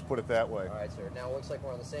position. Let's just put it that way. All right, sir. Now it looks like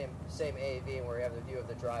we're on the same AAV, and we have the view of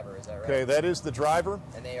the driver. Is that right? Okay, that is the driver.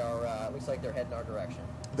 And they are. Looks like they're heading our direction.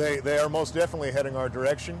 They are most definitely heading our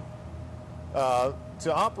direction. To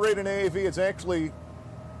operate an AAV, it's actually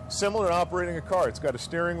similar to operating a car. It's got a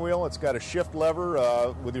steering wheel. It's got a shift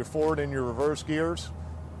lever with your forward and your reverse gears,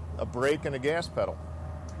 a brake, and a gas pedal.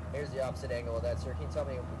 Here's the opposite angle of that, sir. Can you tell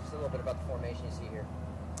me just a little bit about the formation you see here?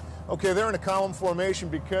 Okay, they're in a column formation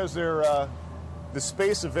because they're the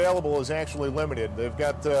space available is actually limited. They've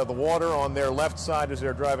got the water on their left side as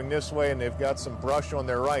they're driving this way, and they've got some brush on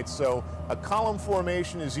their right. So a column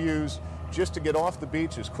formation is used just to get off the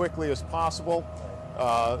beach as quickly as possible.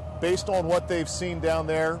 Based on what they've seen down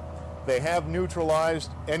there, they have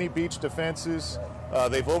neutralized any beach defenses.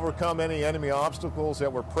 They've overcome any enemy obstacles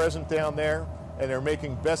that were present down there, and they're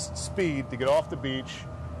making best speed to get off the beach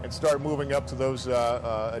and start moving up to those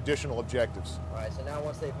additional objectives. All right, so now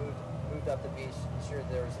once they've moved up the beach, ensure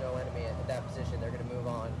there's no enemy at that position, they're going to move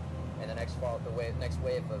on, and the next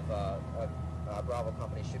wave of Bravo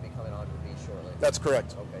company should be coming onto the beach shortly. That's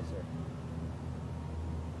correct. Okay, sir.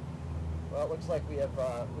 Well, it looks like we have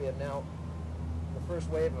now, the first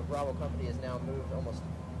wave of Bravo company has now moved almost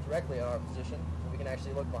directly on our position, so we can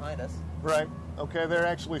actually look behind us. Right. Okay, they're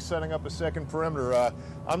actually setting up a second perimeter.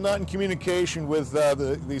 I'm not in communication with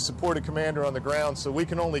the supported commander on the ground, so we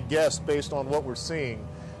can only guess based on what we're seeing.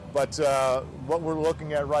 But what we're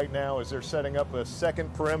looking at right now is they're setting up a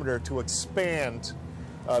second perimeter to expand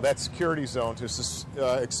that security zone, to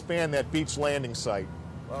expand that beach landing site.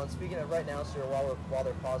 Well, and speaking of right now, sir, while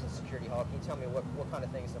they're pausing Security Hall, can you tell me what kind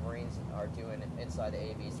of things the Marines are doing inside the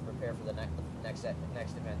AAVs to prepare for the next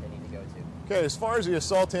event they need to go to? Okay, as far as the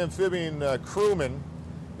assault amphibian crewmen,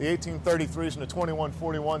 the 1833s and the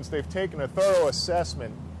 2141s, they've taken a thorough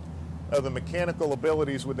assessment of the mechanical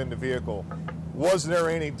abilities within the vehicle. Was there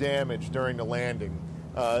any damage during the landing?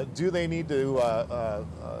 Do they need to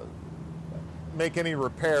make any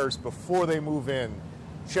repairs before they move in?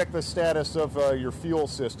 Check the status of your fuel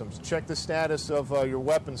systems. Check the status of your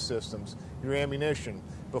weapon systems, your ammunition.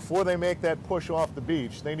 Before they make that push off the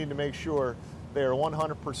beach, they need to make sure they are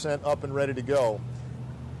 100% up and ready to go.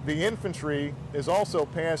 The infantry is also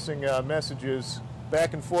passing messages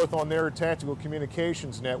back and forth on their tactical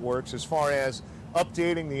communications networks as far as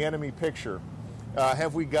updating the enemy picture.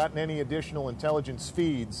 Have we gotten any additional intelligence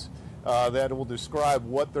feeds that will describe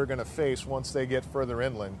what they're going to face once they get further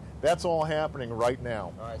inland? That's all happening right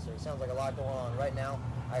now. All right, so it sounds like a lot going on right now.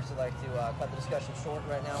 I actually like to cut the discussion short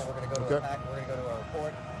right now. We're going to go to we're going to go to a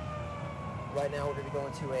report. Right now we're going to be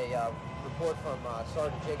going to a report from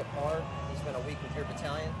Sergeant Jacob Parr. He spent a week with your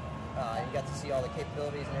battalion. You got to see all the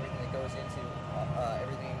capabilities and everything that goes into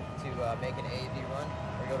everything to make an AAV run.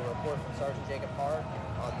 We're going to go to a report from Sergeant Jacob Parr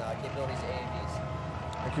on capabilities of AAVs.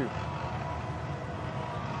 Thank you.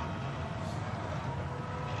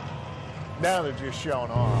 Now they're just showing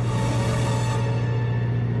off.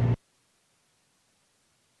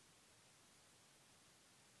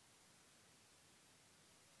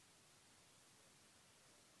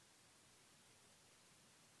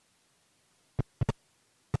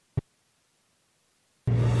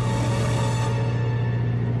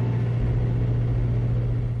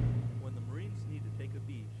 When the Marines need to take a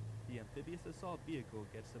beach, the amphibious assault vehicle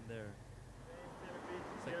gets them there.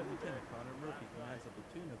 Second Lieutenant Connor Murphy commands a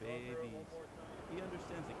platoon of AAVs. He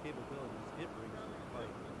understands the capabilities it brings to the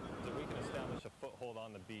fight. So we can establish a foothold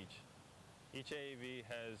on the beach. Each AAV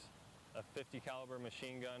has a .50 caliber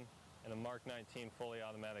machine gun and a Mark 19 fully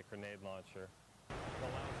automatic grenade launcher. It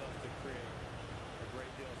allows us to create a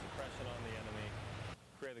great deal of suppression on the enemy,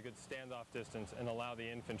 create a good standoff distance, and allow the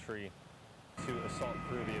infantry to assault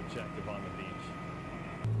through the objective on the beach.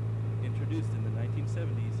 Introduced in the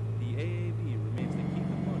 1970s, the AAV remains the key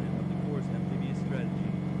component of the Corps' amphibious strategy.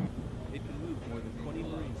 It can move more than 20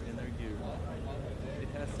 Marines in their gear. It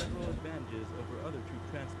has several advantages over other troop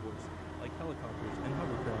transports, like helicopters and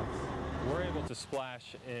hovercrafts. We're able to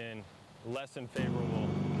splash in less than favorable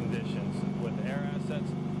conditions. With air assets,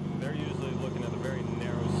 they're usually looking at a very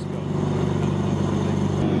narrow scope.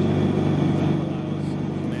 That allows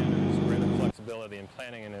commanders greater flexibility in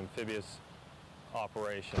planning an amphibious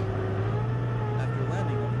operation. After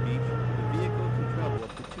landing on the beach, the vehicle can travel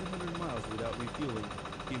up to 200 miles without refueling,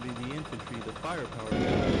 giving the infantry the firepower to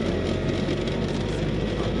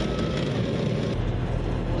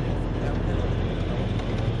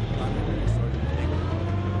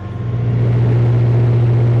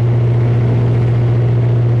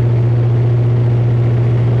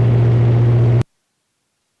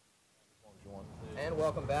And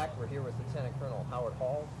welcome back. We're here with Lieutenant Colonel Howard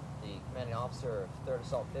Hall, the commanding officer of 3rd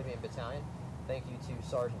Assault Amphibian Battalion. Thank you to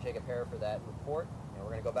Sergeant Jacob Parr for that report. And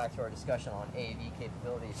we're going to go back to our discussion on AAV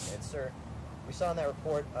capabilities. And sir, we saw in that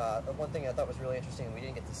report, one thing I thought was really interesting and we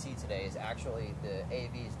didn't get to see today is actually the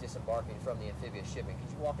AAVs disembarking from the amphibious shipping.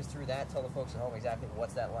 Could you walk us through that? Tell the folks at home exactly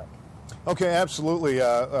what's that like? Okay, absolutely.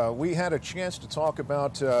 We had a chance to talk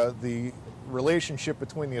about the relationship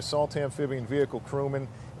between the assault amphibian vehicle crewmen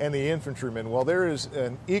and the infantrymen. Well, there is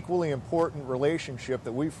an equally important relationship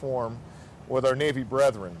that we form with our Navy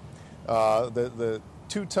brethren. The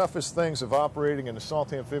two toughest things of operating an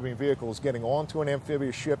assault amphibian vehicle is getting onto an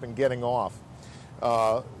amphibious ship and getting off.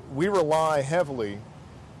 We rely heavily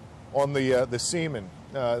on the seamen,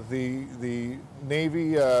 the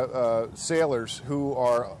Navy sailors who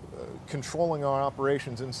are controlling our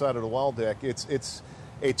operations inside of the well deck. It's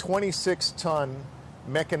a 26-ton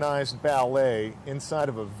mechanized ballet inside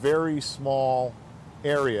of a very small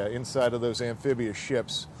area inside of those amphibious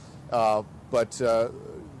ships. But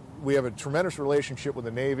we have a tremendous relationship with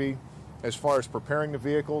the Navy as far as preparing the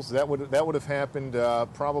vehicles. That would have happened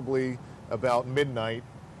probably about midnight,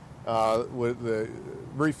 with the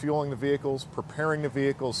refueling the vehicles, preparing the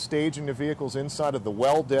vehicles, staging the vehicles inside of the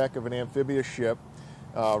well deck of an amphibious ship,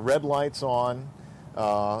 red lights on,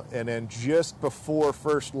 and then just before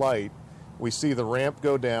first light, we see the ramp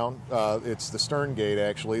go down. It's the stern gate,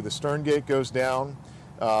 actually. The stern gate goes down.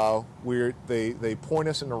 They point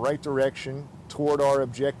us in the right direction toward our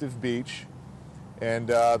objective beach, and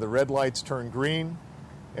the red lights turn green,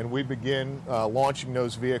 and we begin launching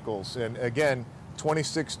those vehicles. And again,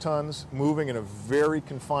 26 tons moving in a very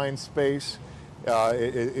confined space.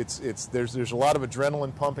 There's a lot of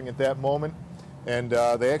adrenaline pumping at that moment, and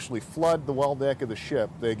they actually flood the well deck of the ship.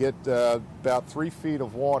 They get about 3 feet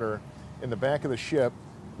of water in the back of the ship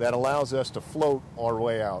that allows us to float our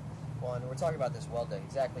way out. Well, and we're talking about this well deck.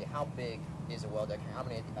 Exactly how big is a well deck? How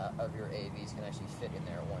many of your AAVs can actually fit in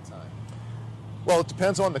there at one time? Well, it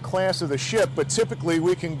depends on the class of the ship, but typically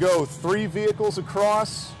we can go 3 vehicles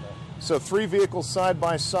across, so 3 vehicles side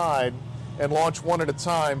by side, and launch one at a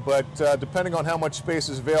time. But depending on how much space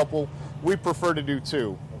is available, we prefer to do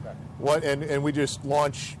 2. Okay. And we just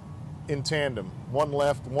launch in tandem, one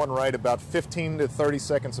left, one right, about 15 to 30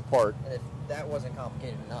 seconds apart. And if that wasn't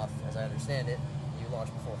complicated enough, as I understand it, you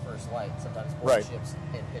launch before first light, sometimes board right. ships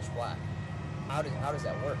in pitch black. How does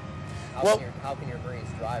that work? How can your Marines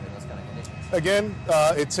drive in those kind of conditions? Again,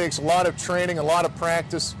 it takes a lot of training, a lot of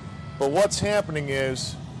practice, but what's happening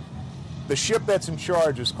is the ship that's in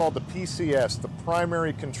charge is called the PCS, the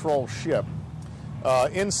Primary Control Ship.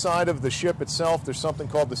 Inside of the ship itself, there's something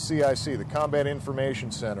called the CIC, the Combat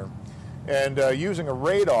Information Center. And using a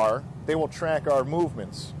radar, they will track our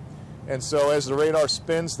movements. And so as the radar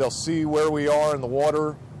spins, they'll see where we are in the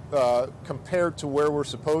water compared to where we're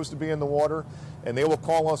supposed to be in the water, and they will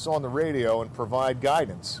call us on the radio and provide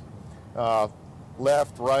guidance.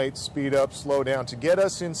 Left, right, speed up, slow down, to get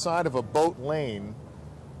us inside of a boat lane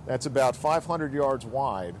that's about 500 yards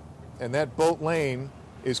wide. And that boat lane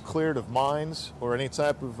is cleared of mines or any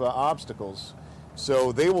type of obstacles.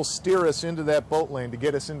 So they will steer us into that boat lane to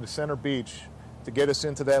get us into Center Beach, to get us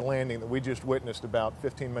into that landing that we just witnessed about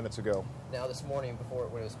 15 minutes ago. Now this morning,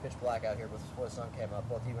 when it was pitch black out here, before the sun came up,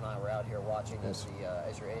 both you and I were out here watching as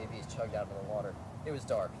your AAVs chugged out into the water. It was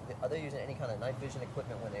dark. Are they using any kind of night vision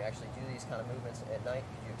equipment when they actually do these kind of movements at night?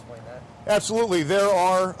 Could you explain that? Absolutely. There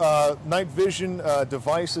are night vision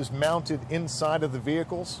devices mounted inside of the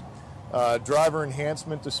vehicles, driver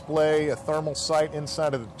enhancement display, a thermal sight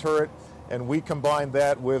inside of the turret, and we combine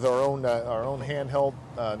that with our own handheld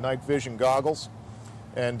night vision goggles.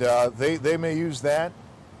 And they may use that.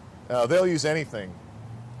 They'll use anything,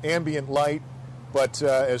 ambient light. But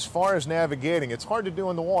as far as navigating, it's hard to do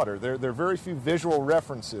in the water. There are very few visual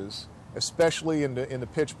references, especially in the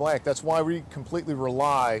pitch black. That's why we completely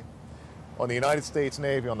rely on the United States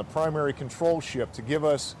Navy, on the primary control ship, to give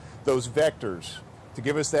us those vectors, to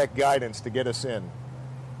give us that guidance to get us in.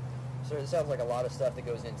 Sir, it sounds like a lot of stuff that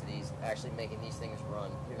goes into these, actually making these things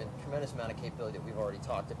run. We have a tremendous amount of capability that we've already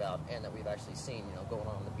talked about and that we've actually seen, going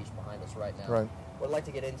on the beach behind us right now. Right. What I'd like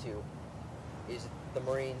to get into is the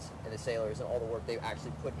Marines and the sailors and all the work they've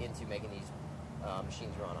actually put into making these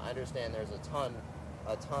machines run. I understand there's a ton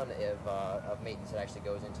of maintenance that actually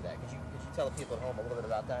goes into that. Could you tell the people at home a little bit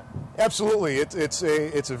about that? Absolutely. It's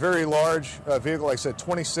a very large vehicle. Like I said,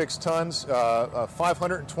 26 tons,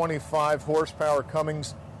 525 horsepower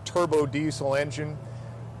Cummins turbo diesel engine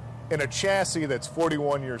in a chassis that's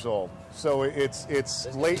 41 years old. So it's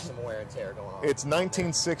late. Some wear and tear going on. It's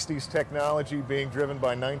 1960s technology being driven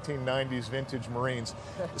by 1990s vintage Marines.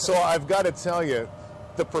 So I've got to tell you,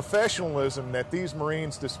 the professionalism that these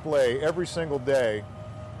Marines display every single day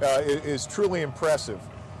is truly impressive.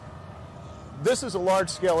 This is a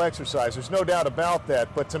large-scale exercise, there's no doubt about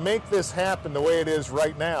that, but to make this happen the way it is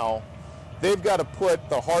right now, they've got to put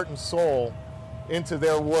the heart and soul into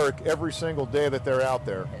their work every single day that they're out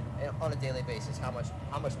there. And on a daily basis, how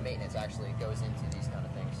much maintenance actually goes into these kind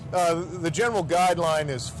of things? The general guideline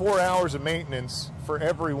is 4 hours of maintenance for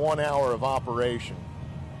every 1 hour of operation.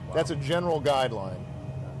 Wow. That's a general guideline.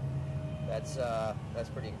 That's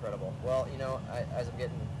pretty incredible. Well, as I'm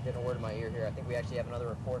getting a word in my ear here, I think we actually have another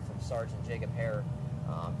report from Sergeant Jacob Hare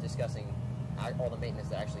discussing all the maintenance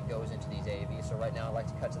that actually goes into these AAVs. So right now I'd like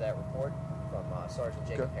to cut to that report from Sergeant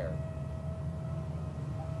Jacob Okay. Herrick.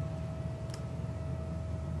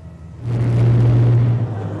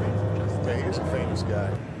 Yeah, he's a famous guy.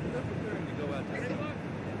 They're preparing to go out to sea,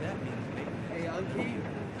 and that means maintenance.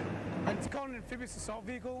 It's called an amphibious assault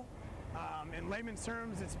vehicle. In layman's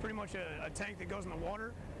terms, it's pretty much a tank that goes in the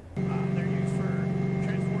water. They're used for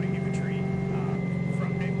transporting infantry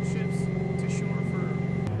from naval ships to shore for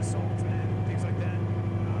assaults and things like that.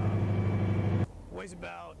 Weighs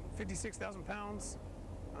about 56,000 pounds.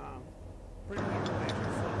 Pretty powerful,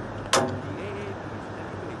 dangerous. The AAVs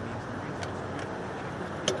typically means Marines will secure the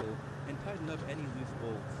vehicle and tighten up any loose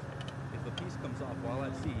bolts. If a piece comes off while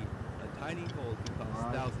at sea, a tiny hole can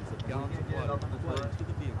cause thousands of gallons of water to flood into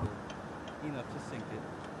the vehicle, enough to sink it.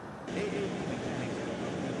 AAV mechanics will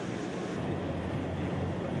accompany the vehicle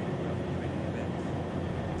running throughout the training events.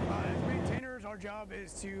 As maintainers, our job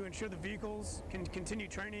is to ensure the vehicles can continue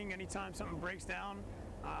training anytime something breaks down.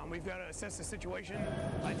 We've got to assess the situation,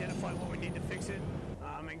 identify what we need to fix it,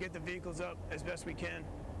 and get the vehicles up as best we can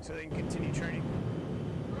so they can continue training.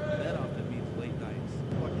 That often means late nights,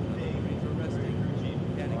 while the Marines are resting,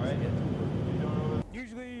 mechanics get to work.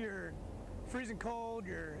 Usually you're freezing cold,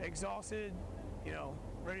 you're exhausted, you know,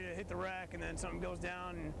 ready to hit the rack, and then something goes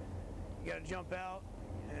down and you got to jump out,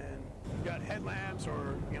 and you've got headlamps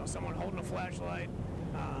or, you know, someone holding a flashlight,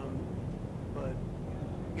 but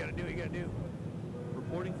you got to do what you got to do.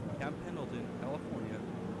 Reporting from Camp Pendleton, California,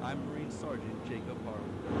 I'm Marine Sergeant Jacob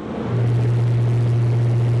Harwood.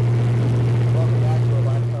 Welcome back to our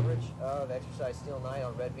live coverage of Exercise Steel Night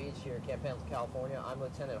on Red Beach here in Camp Pendleton, California. I'm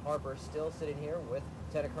Lieutenant Harper, still sitting here with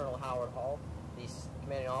Lieutenant Colonel Howard Hall, the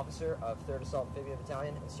commanding officer of 3rd Assault Amphibian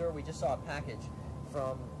Battalion. And sir, we just saw a package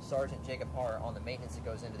from Sergeant Jacob Harper on the maintenance that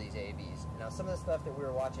goes into these AAVs. Now, some of the stuff that we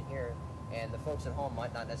were watching here, and the folks at home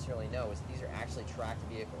might not necessarily know, is these are actually tracked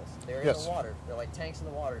vehicles. They're in Yes. the water. They're like tanks in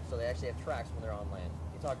the water, so they actually have tracks when they're on land.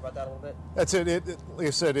 Can you talk about that a little bit? That's it. Like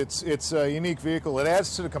I said, it's a unique vehicle. It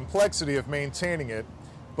adds to the complexity of maintaining it,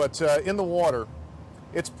 but in the water,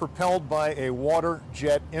 it's propelled by a water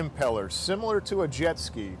jet impeller, similar to a jet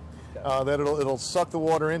ski. That it'll suck the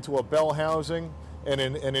water into a bell housing, and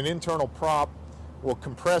an internal prop will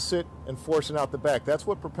compress it and force it out the back. That's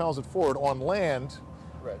what propels it forward. On land,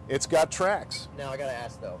 Right. it's got tracks. Now I got to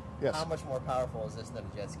ask though, Yes. how much more powerful is this than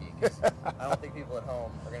a jet ski? 'Cause I don't think people at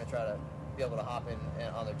home are going to try to be able to hop in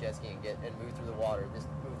on their jet ski and move through the water,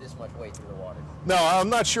 move this much weight through the water. No,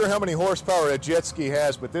 I'm not sure how many horsepower a jet ski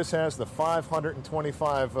has, but this has the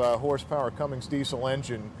 525 horsepower Cummins diesel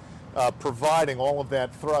engine, providing all of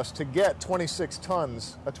that thrust to get 26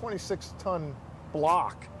 tons, a 26-ton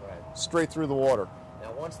block Right. straight through the water.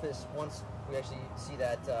 Now once we actually see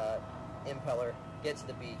that impeller get to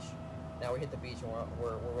the beach, now we hit the beach and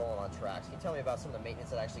we're rolling on tracks. Can you tell me about some of the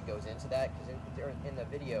maintenance that actually goes into that? Because in the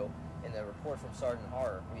video, in the report from Sergeant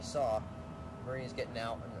Harper, we saw Marines getting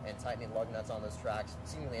out and tightening lug nuts on those tracks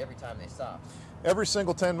seemingly every time they stopped. Every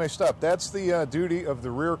single time they stop. That's the duty of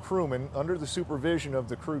the rear crewman under the supervision of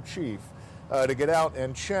the crew chief to get out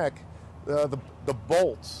and check the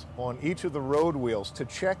bolts on each of the road wheels to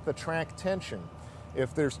check the track tension.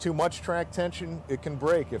 If there's too much track tension, it can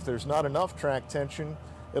break. If there's not enough track tension,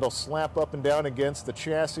 it'll slap up and down against the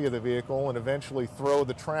chassis of the vehicle and eventually throw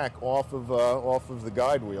the track off of the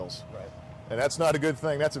guide wheels. Right. And that's not a good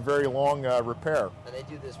thing. That's a very long repair. And they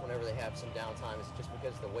do this whenever they have some downtime. It's just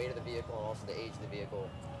because of the weight of the vehicle and also the age of the vehicle.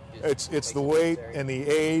 It's makes the it weight necessary. and the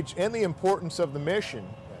age and the importance of the mission,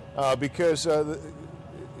 because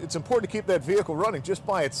it's important to keep that vehicle running just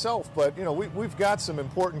by itself. But you know, we've got some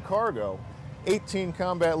important cargo, 18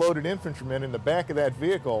 combat-loaded infantrymen in the back of that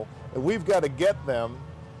vehicle, and we've got to get them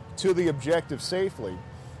to the objective safely.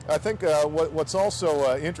 I think what's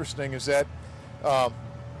also interesting is that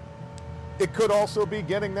it could also be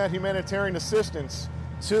getting that humanitarian assistance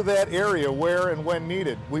to that area where and when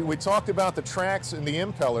needed. We talked about the tracks and the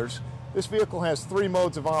impellers. This vehicle has 3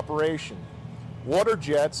 modes of operation. Water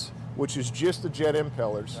jets, which is just the jet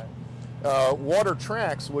impellers. Water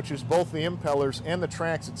tracks, which is both the impellers and the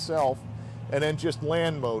tracks itself. And then just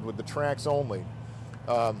land mode with the tracks only.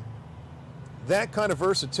 That kind of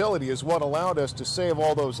versatility is what allowed us to save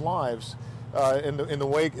all those lives in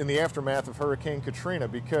the aftermath of Hurricane Katrina,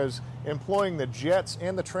 because employing the jets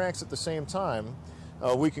and the tracks at the same time,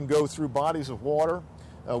 we can go through bodies of water,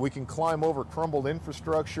 we can climb over crumbled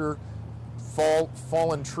infrastructure,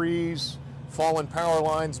 fallen trees, fallen power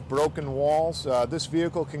lines, broken walls. This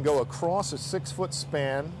vehicle can go across a 6-foot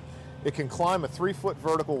span, it can climb a 3-foot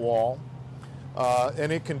vertical wall,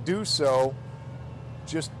 and it can do so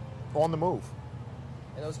just on the move.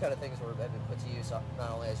 And those kind of things have been put to use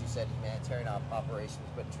not only, as you said, humanitarian operations,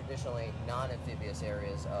 but traditionally non-amphibious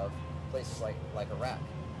areas of places like Iraq,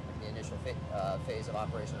 like the initial phase of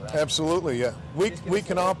Operation Iraq. Absolutely, yeah. We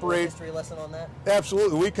can operate. History lesson on that.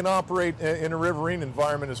 Absolutely, we can operate in a riverine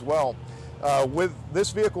environment as well. With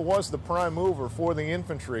this vehicle was the prime mover for the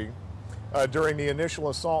infantry during the initial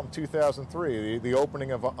assault in 2003, the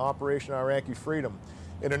opening of Operation Iraqi Freedom.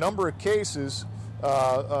 In a number of cases,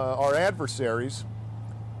 our adversaries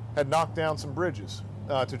had knocked down some bridges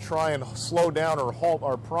to try and slow down or halt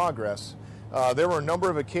our progress. There were a number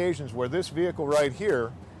of occasions where this vehicle right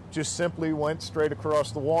here just simply went straight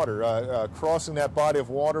across the water, crossing that body of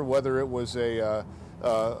water, whether it was a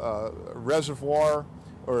reservoir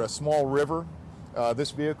or a small river.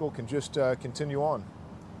 This vehicle can just continue on.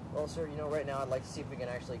 Well, sir, you know, right now I'd like to see if we can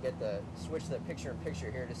actually switch the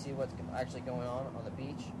picture-in-picture here to see what's actually going on the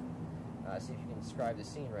beach. See if you can describe the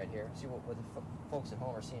scene right here. See what the folks at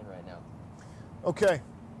home are seeing right now. Okay.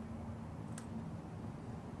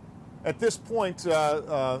 At this point,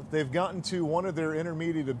 they've gotten to one of their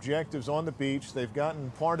intermediate objectives on the beach. They've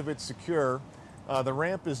gotten part of it secure. The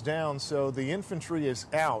ramp is down, so the infantry is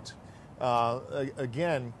out.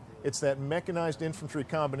 Again, it's that mechanized infantry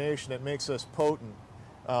combination that makes us potent.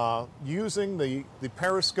 Using the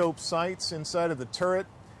periscope sights inside of the turret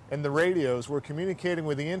and the radios, we're communicating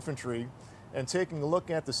with the infantry and taking a look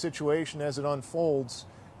at the situation as it unfolds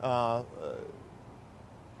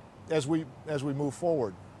as we move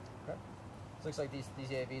forward. Okay. So it looks like these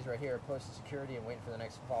AAVs right here are posted security and waiting for the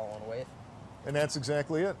next follow-on wave. And that's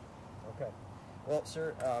exactly it. Okay. Well,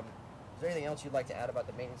 sir, is there anything else you'd like to add about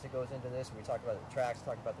the maintenance that goes into this? We talked about the tracks,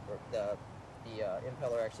 talked about the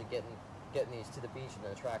impeller actually getting these to the beach, and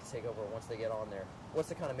then the tracks take over once they get on there. What's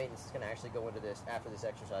the kind of maintenance that's going to actually go into this after this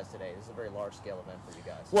exercise today? This is a very large-scale event for you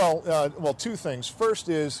guys. Well, two things. First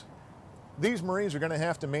is these Marines are going to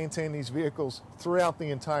have to maintain these vehicles throughout the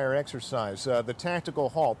entire exercise. The tactical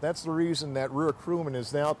halt, that's the reason that rear crewman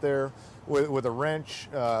is out there with a wrench,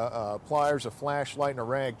 pliers, a flashlight, and a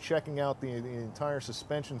rag, checking out the entire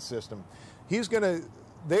suspension system.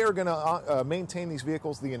 They are going to maintain these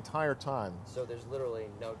vehicles the entire time. So there's literally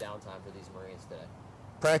no downtime for these Marines today?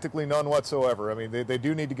 Practically none whatsoever. I mean, they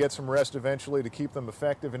do need to get some rest eventually to keep them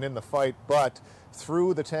effective and in the fight, but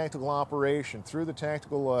through the tactical operation, through the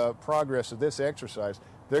tactical progress of this exercise,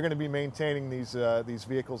 they're going to be maintaining these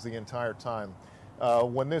vehicles the entire time.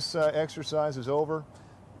 When this exercise is over,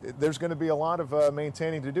 there's going to be a lot of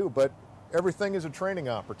maintaining to do, but everything is a training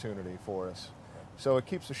opportunity for us. So it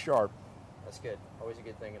keeps us sharp. That's good. Always a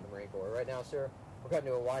good thing in the Marine Corps. Right now, sir, we're cutting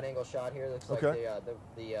to a wide-angle shot here. Looks like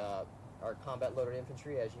our combat-loaded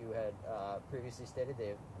infantry, as you had previously stated,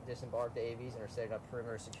 they've disembarked the AVs and are setting up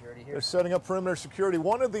perimeter security here. They're setting up perimeter security.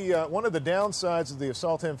 One of the downsides of the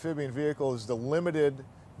assault amphibian vehicle is the limited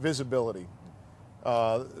visibility.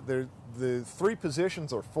 The three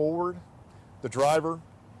positions are forward. The driver,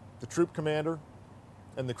 the troop commander,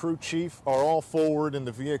 and the crew chief are all forward in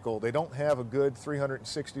the vehicle. They don't have a good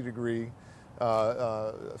 360-degree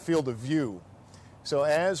field of view. So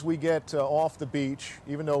as we get off the beach,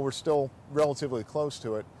 even though we're still relatively close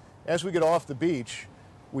to it, as we get off the beach,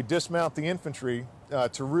 we dismount the infantry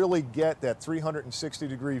to really get that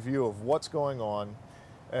 360-degree view of what's going on.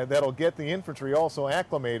 That'll get the infantry also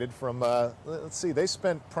acclimated from, let's see, they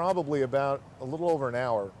spent probably about a little over an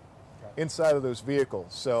hour inside of those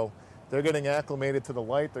vehicles. So they're getting acclimated to the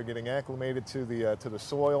light, they're getting acclimated to the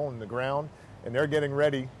soil and the ground, and they're getting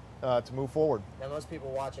ready to move forward. Now, most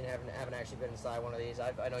people watching haven't actually been inside one of these.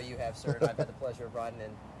 I know you have, sir, and I've had the pleasure of riding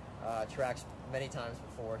in tracks many times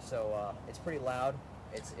before. So it's pretty loud.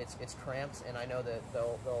 It's cramped, and I know that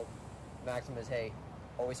they'll maxim is, hey,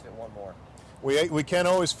 always fit one more. We can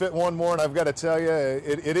always fit one more, and I've got to tell you,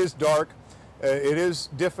 it is dark. It is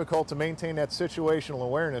difficult to maintain that situational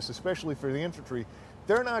awareness, especially for the infantry.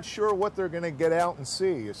 They're not sure what they're going to get out and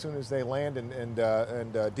see as soon as they land and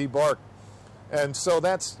debark. And so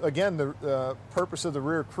that's, again, the purpose of the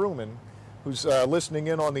rear crewman, who's listening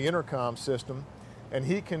in on the intercom system, and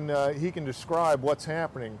he can describe what's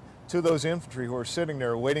happening to those infantry who are sitting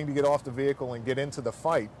there waiting to get off the vehicle and get into the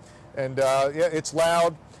fight. And yeah, it's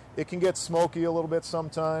loud. It can get smoky a little bit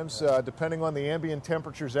sometimes, depending on the ambient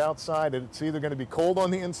temperatures outside. It's either going to be cold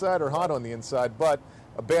on the inside or hot on the inside, but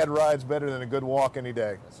a bad ride's better than a good walk any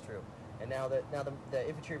day. That's true. And now the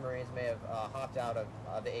infantry Marines may have hopped out of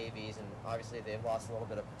the AVs, and obviously they've lost a little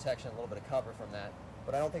bit of protection, a little bit of cover from that.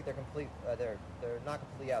 But I don't think they're complete. They're not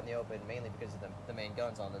completely out in the open, mainly because of the main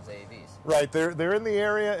guns on those AVs. Right. They're in the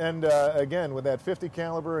area, and again, with that 50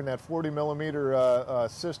 caliber and that 40 millimeter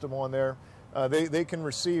system on there, they can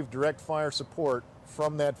receive direct fire support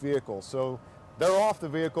from that vehicle. So they're off the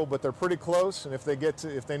vehicle, but they're pretty close, and if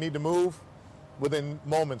they need to move, within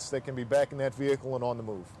moments they can be back in that vehicle and on the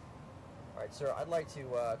move. All right, sir, I'd like to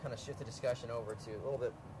kind of shift the discussion over to a little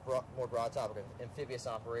bit more broad topic of amphibious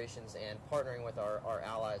operations and partnering with our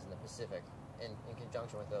allies in the Pacific in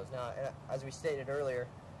conjunction with those. Now, as we stated earlier,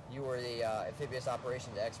 you were the amphibious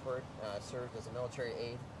operations expert, served as a military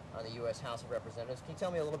aide on the U.S. House of Representatives. Can you tell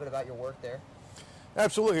me a little bit about your work there?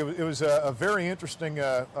 Absolutely. It was a very interesting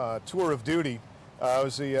tour of duty. I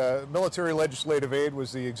was the military legislative aide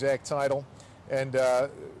was the exact title, and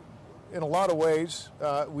in a lot of ways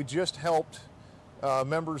we just helped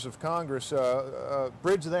members of Congress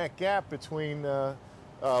bridge that gap between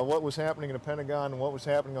what was happening in the Pentagon and what was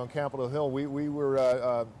happening on Capitol Hill. We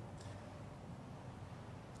were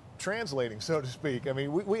translating, so to speak. I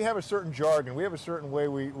mean, we have a certain jargon. We have a certain way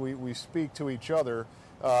we speak to each other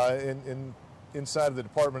inside of the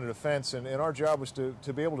Department of Defense, and our job was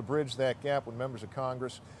to be able to bridge that gap with members of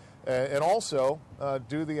Congress, and also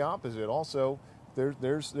do the opposite. Also,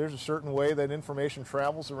 there's a certain way that information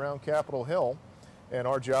travels around Capitol Hill, and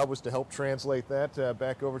our job was to help translate that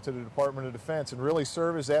back over to the Department of Defense and really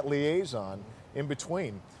serve as that liaison in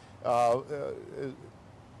between.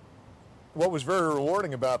 What was very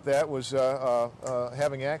rewarding about that was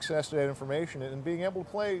having access to that information and being able to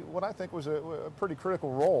play what I think was a pretty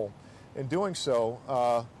critical role in doing so.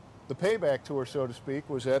 The payback tour, so to speak,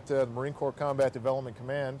 was at the Marine Corps Combat Development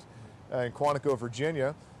Command in Quantico,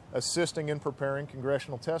 Virginia, assisting in preparing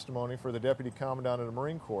congressional testimony for the Deputy Commandant of the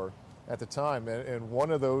Marine Corps at the time. And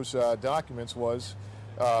one of those documents was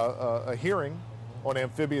a hearing on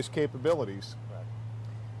amphibious capabilities. Right.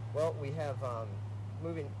 Well, we have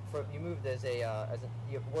you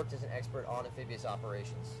worked as an expert on amphibious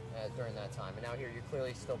operations during that time, and now here you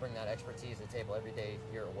clearly still bring that expertise to the table every day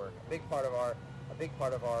here at work. A big part of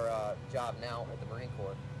our job now at the Marine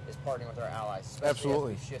Corps is partnering with our allies, especially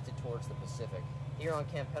Absolutely. as we shifted towards the Pacific. Here on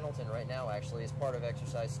Camp Pendleton right now, actually, as part of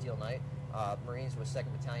Exercise Steel Night, Marines with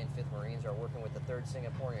 2nd Battalion, 5th Marines are working with the 3rd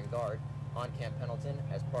Singaporean Guard on Camp Pendleton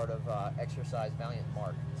as part of Exercise Valiant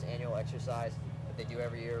Mark. It's an annual exercise that they do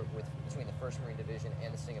every year between the 1st Marine Division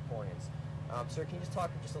and the Singaporeans. Sir, can you just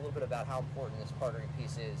talk just a little bit about how important this partnering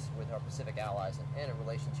piece is with our Pacific allies and in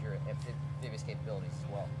relation to your amphibious capabilities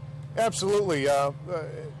as well? Absolutely.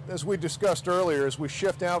 As we discussed earlier, as we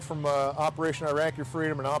shift out from Operation Iraqi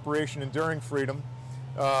Freedom and Operation Enduring Freedom,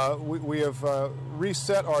 we have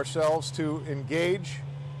reset ourselves to engage,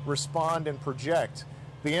 respond, and project.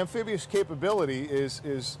 The amphibious capability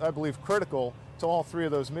is, I believe, critical to all three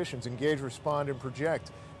of those missions: engage, respond, and project.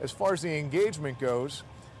 As far as the engagement goes,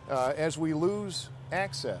 as we lose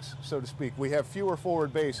access, so to speak, we have fewer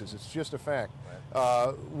forward bases. It's just a fact.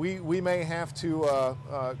 We may have to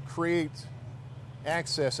create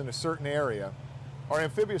access in a certain area. Our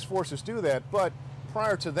amphibious forces do that, but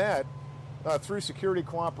prior to that, through security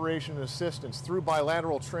cooperation and assistance, through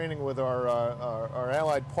bilateral training with our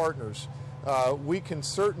allied partners, we can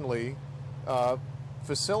certainly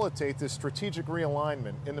facilitate this strategic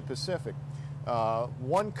realignment in the Pacific.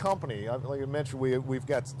 One company, like I mentioned, we've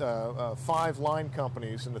got 5 line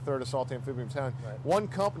companies in the 3rd Assault Amphibian Battalion. Right. One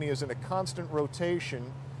company is in a constant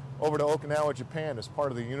rotation over to Okinawa, Japan as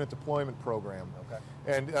part of the unit deployment program. Okay.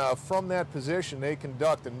 And from that position, they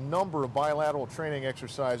conduct a number of bilateral training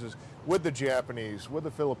exercises with the Japanese, with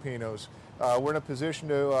the Filipinos. We're in a position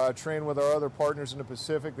to train with our other partners in the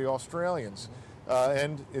Pacific, the Australians.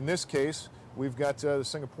 And in this case, we've got the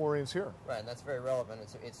Singaporeans here. Right, and that's very relevant.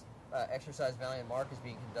 It's Exercise Valiant Mark is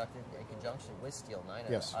being conducted in conjunction with Steel Night.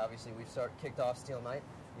 Yes. Obviously, we've kicked off Steel Night.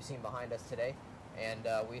 You've seen behind us today, and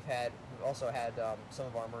we've also had some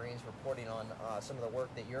of our Marines reporting on some of the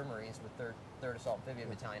work that your Marines with 3rd Assault Amphibian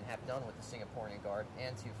Battalion have done with the Singaporean Guard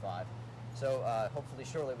and 2-5. So hopefully,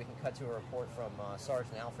 shortly, we can cut to a report from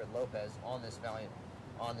Sergeant Alfred Lopez on this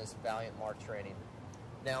Valiant Mark training.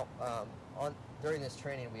 Now, during this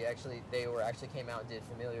training, they actually came out and did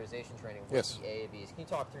familiarization training with Yes. the AAVs. Can you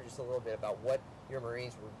talk through just a little bit about what your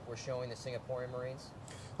Marines were showing the Singaporean Marines?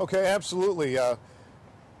 Okay, absolutely.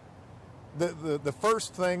 The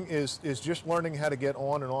first thing is just learning how to get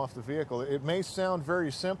on and off the vehicle. It may sound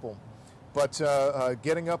very simple, but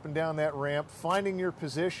getting up and down that ramp, finding your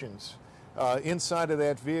positions inside of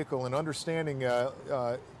that vehicle, and understanding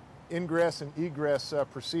ingress and egress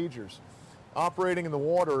procedures. Operating in the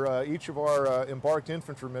water, each of our embarked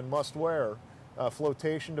infantrymen must wear a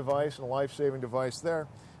flotation device and a life-saving device there.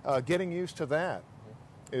 Getting used to that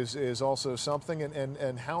is also something,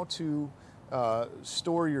 and how to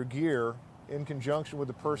store your gear in conjunction with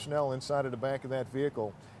the personnel inside of the back of that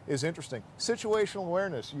vehicle is interesting. Situational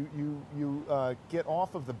awareness. You get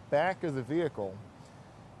off of the back of the vehicle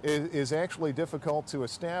is actually difficult to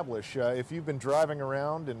establish. If you've been driving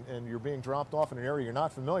around and you're being dropped off in an area you're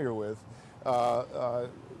not familiar with,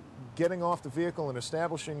 getting off the vehicle and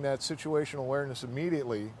establishing that situational awareness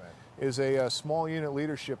immediately is a small unit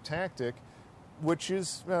leadership tactic, which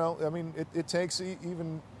is, well, I mean, it takes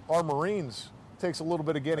even our Marines takes a little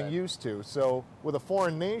bit of getting used to. So with a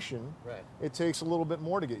foreign nation, it takes a little bit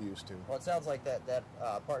more to get used to. Well, it sounds like that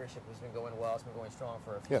partnership has been going well. It's been going strong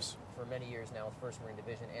for for many years now with 1st Marine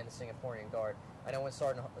Division and the Singaporean Guard. I know when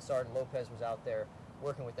Sergeant Lopez was out there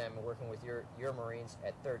working with them and working with your Marines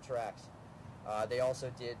at 3rd Tracks, they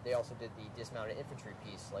also did the dismounted infantry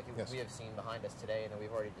piece, like we have seen behind us today, and that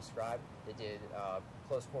we've already described. They did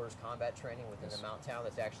close quarters combat training within the mount town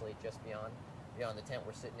that's actually just beyond the tent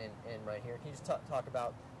we're sitting in right here. Can you just talk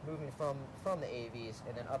about moving from the AVs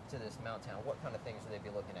and then up to this mount town? What kind of things would they be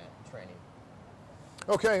looking at in training?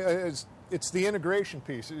 Okay, it's the integration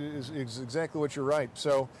piece is exactly what you're right.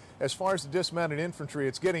 So as far as the dismounted infantry,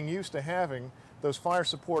 it's getting used to having those fire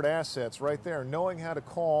support assets right there, knowing how to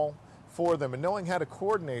call for them and knowing how to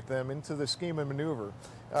coordinate them into the scheme and maneuver.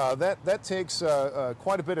 That takes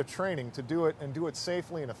quite a bit of training to do it and do it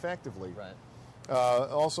safely and effectively. Right.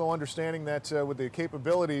 Also understanding that with the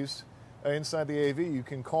capabilities inside the AV, you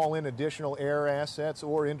can call in additional air assets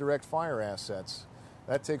or indirect fire assets.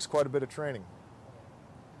 That takes quite a bit of training.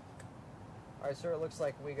 All right, sir, it looks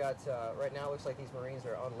like we got, right now it looks like these Marines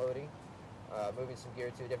are unloading, moving some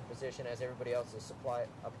gear to a different position as everybody else has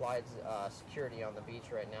applied security on the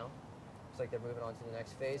beach right now. Looks like they're moving on to the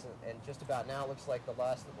next phase, and just about now it looks like the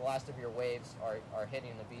last of your waves are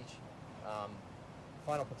hitting the beach.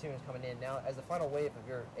 Final platoon is coming in now. As the final wave of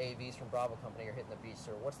your AVs from Bravo Company are hitting the beach,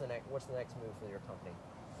 sir, what's the next move for your company?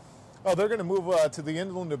 Oh, they're going to move to the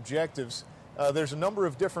inland objectives. There's a number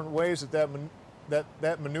of different ways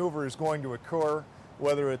that maneuver is going to occur,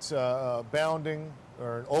 whether it's bounding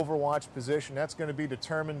or an overwatch position. That's going to be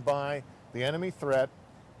determined by the enemy threat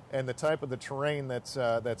and the type of the terrain that's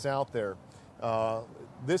out there.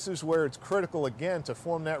 This is where it's critical, again, to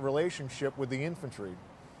form that relationship with the infantry.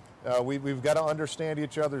 We've got to understand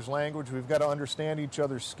each other's language. We've got to understand each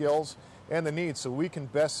other's skills and the needs so we can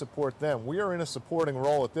best support them. We are in a supporting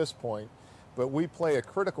role at this point, but we play a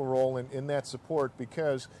critical role in that support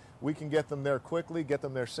because we can get them there quickly, get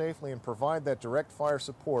them there safely, and provide that direct fire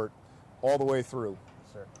support all the way through.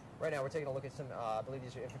 Yes, sir. Right now we're taking a look at some, I believe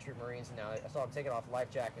these are infantry Marines now. I saw them taking off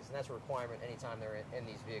life jackets, and that's a requirement anytime they're in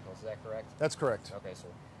these vehicles. Is that correct? That's correct. Okay, sir.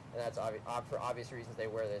 And that's for obvious reasons they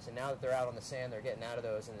wear this. And now that they're out on the sand, they're getting out of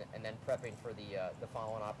those and then prepping for the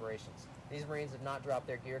following operations. These Marines have not dropped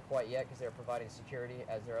their gear quite yet because they're providing security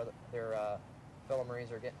as their fellow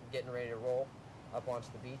Marines are getting ready to roll up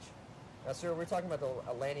onto the beach. Now, sir, we're talking about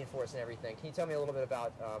the landing force and everything. Can you tell me a little bit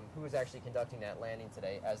about who is actually conducting that landing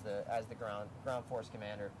today as the ground force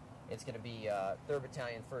commander? It's going to be 3rd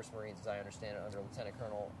Battalion, 1st Marines, as I understand it, under Lieutenant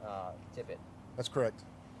Colonel Tippett. That's correct.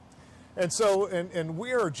 And so, and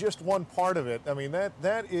we are just one part of it. I mean,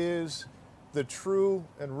 that is the true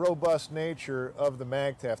and robust nature of the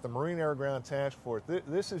MAGTF, the Marine Air Ground Task Force.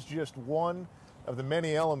 This is just one of the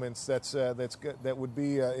many elements that would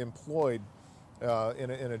be employed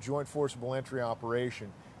in a joint forcible entry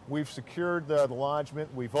operation. We've secured the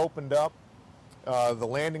lodgement. We've opened up the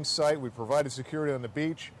landing site. We've provided security on the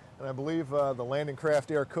beach. And I believe the landing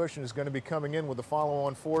craft air cushion is going to be coming in with the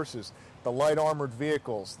follow-on forces, the light armored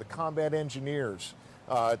vehicles, the combat engineers,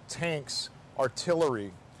 tanks,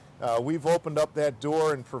 artillery. We've opened up that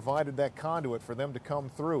door and provided that conduit for them to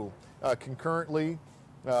come through. Concurrently,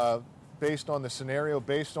 based on the scenario,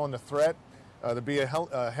 based on the threat, there'd be a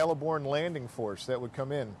heliborne landing force that would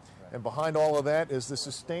come in. Right. And behind all of that is the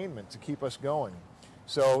sustainment to keep us going.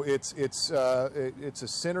 So it's a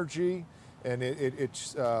synergy. And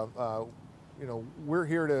it's you know, we're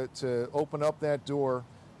here to open up that door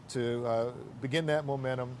to begin that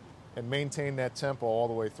momentum and maintain that tempo all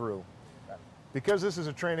the way through. Because this is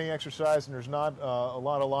a training exercise and there's not a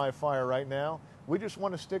lot of live fire right now, we just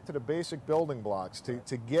want to stick to the basic building blocks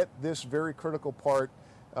to get this very critical part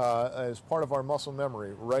as part of our muscle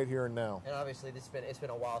memory right here and now. And obviously it's been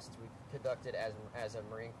a while since we've conducted as a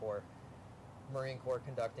Marine Corps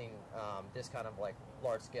conducting this kind of like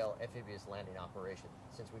large-scale amphibious landing operation,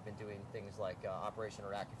 since we've been doing things like Operation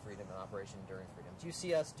Iraqi Freedom and Operation Enduring Freedom. Do you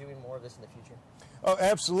see us doing more of this in the future? Oh,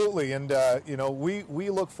 absolutely. And you know, we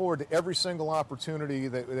look forward to every single opportunity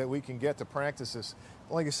that we can get to practice this.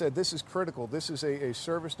 Like I said, this is critical. This is a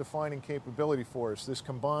service-defining capability for us. This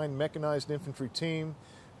combined mechanized infantry team,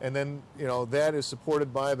 and then you know that is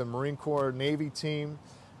supported by the Marine Corps Navy team.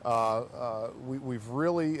 We've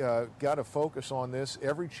really got to focus on this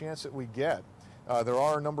every chance that we get. There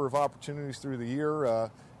are a number of opportunities through the year.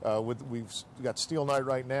 We've got Steel Night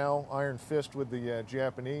right now, Iron Fist with the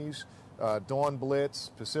Japanese, Dawn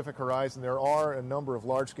Blitz, Pacific Horizon. There are a number of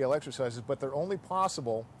large-scale exercises, but they're only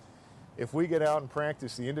possible if we get out and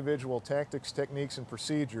practice the individual tactics, techniques, and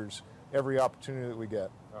procedures every opportunity that we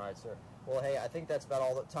get. All right, sir. Well, hey, I think that's about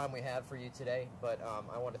all the time we have for you today, but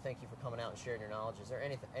I want to thank you for coming out and sharing your knowledge. Is there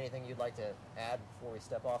anything you'd like to add before we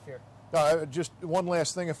step off here? Just one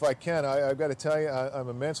last thing, if I can. I've got to tell you, I'm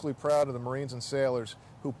immensely proud of the Marines and sailors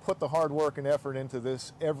who put the hard work and effort into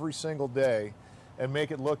this every single day and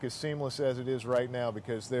make it look as seamless as it is right now,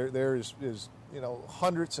 because there is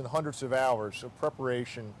hundreds and hundreds of hours of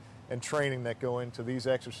preparation and training that go into these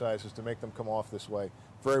exercises to make them come off this way.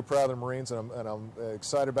 Very proud of the Marines, and I'm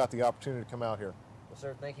excited about the opportunity to come out here. Well,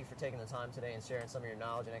 sir, thank you for taking the time today and sharing some of your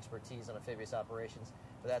knowledge and expertise on amphibious operations.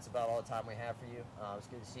 But that's about all the time we have for you. It's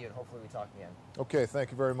good to see you, and hopefully we talk again. Okay,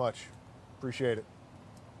 thank you very much. Appreciate it.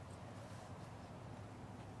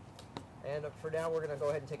 And for now, we're going to go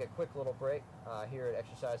ahead and take a quick little break here at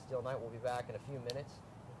Exercise Steel Night. We'll be back in a few minutes,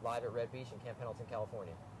 live at Red Beach in Camp Pendleton,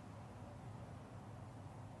 California.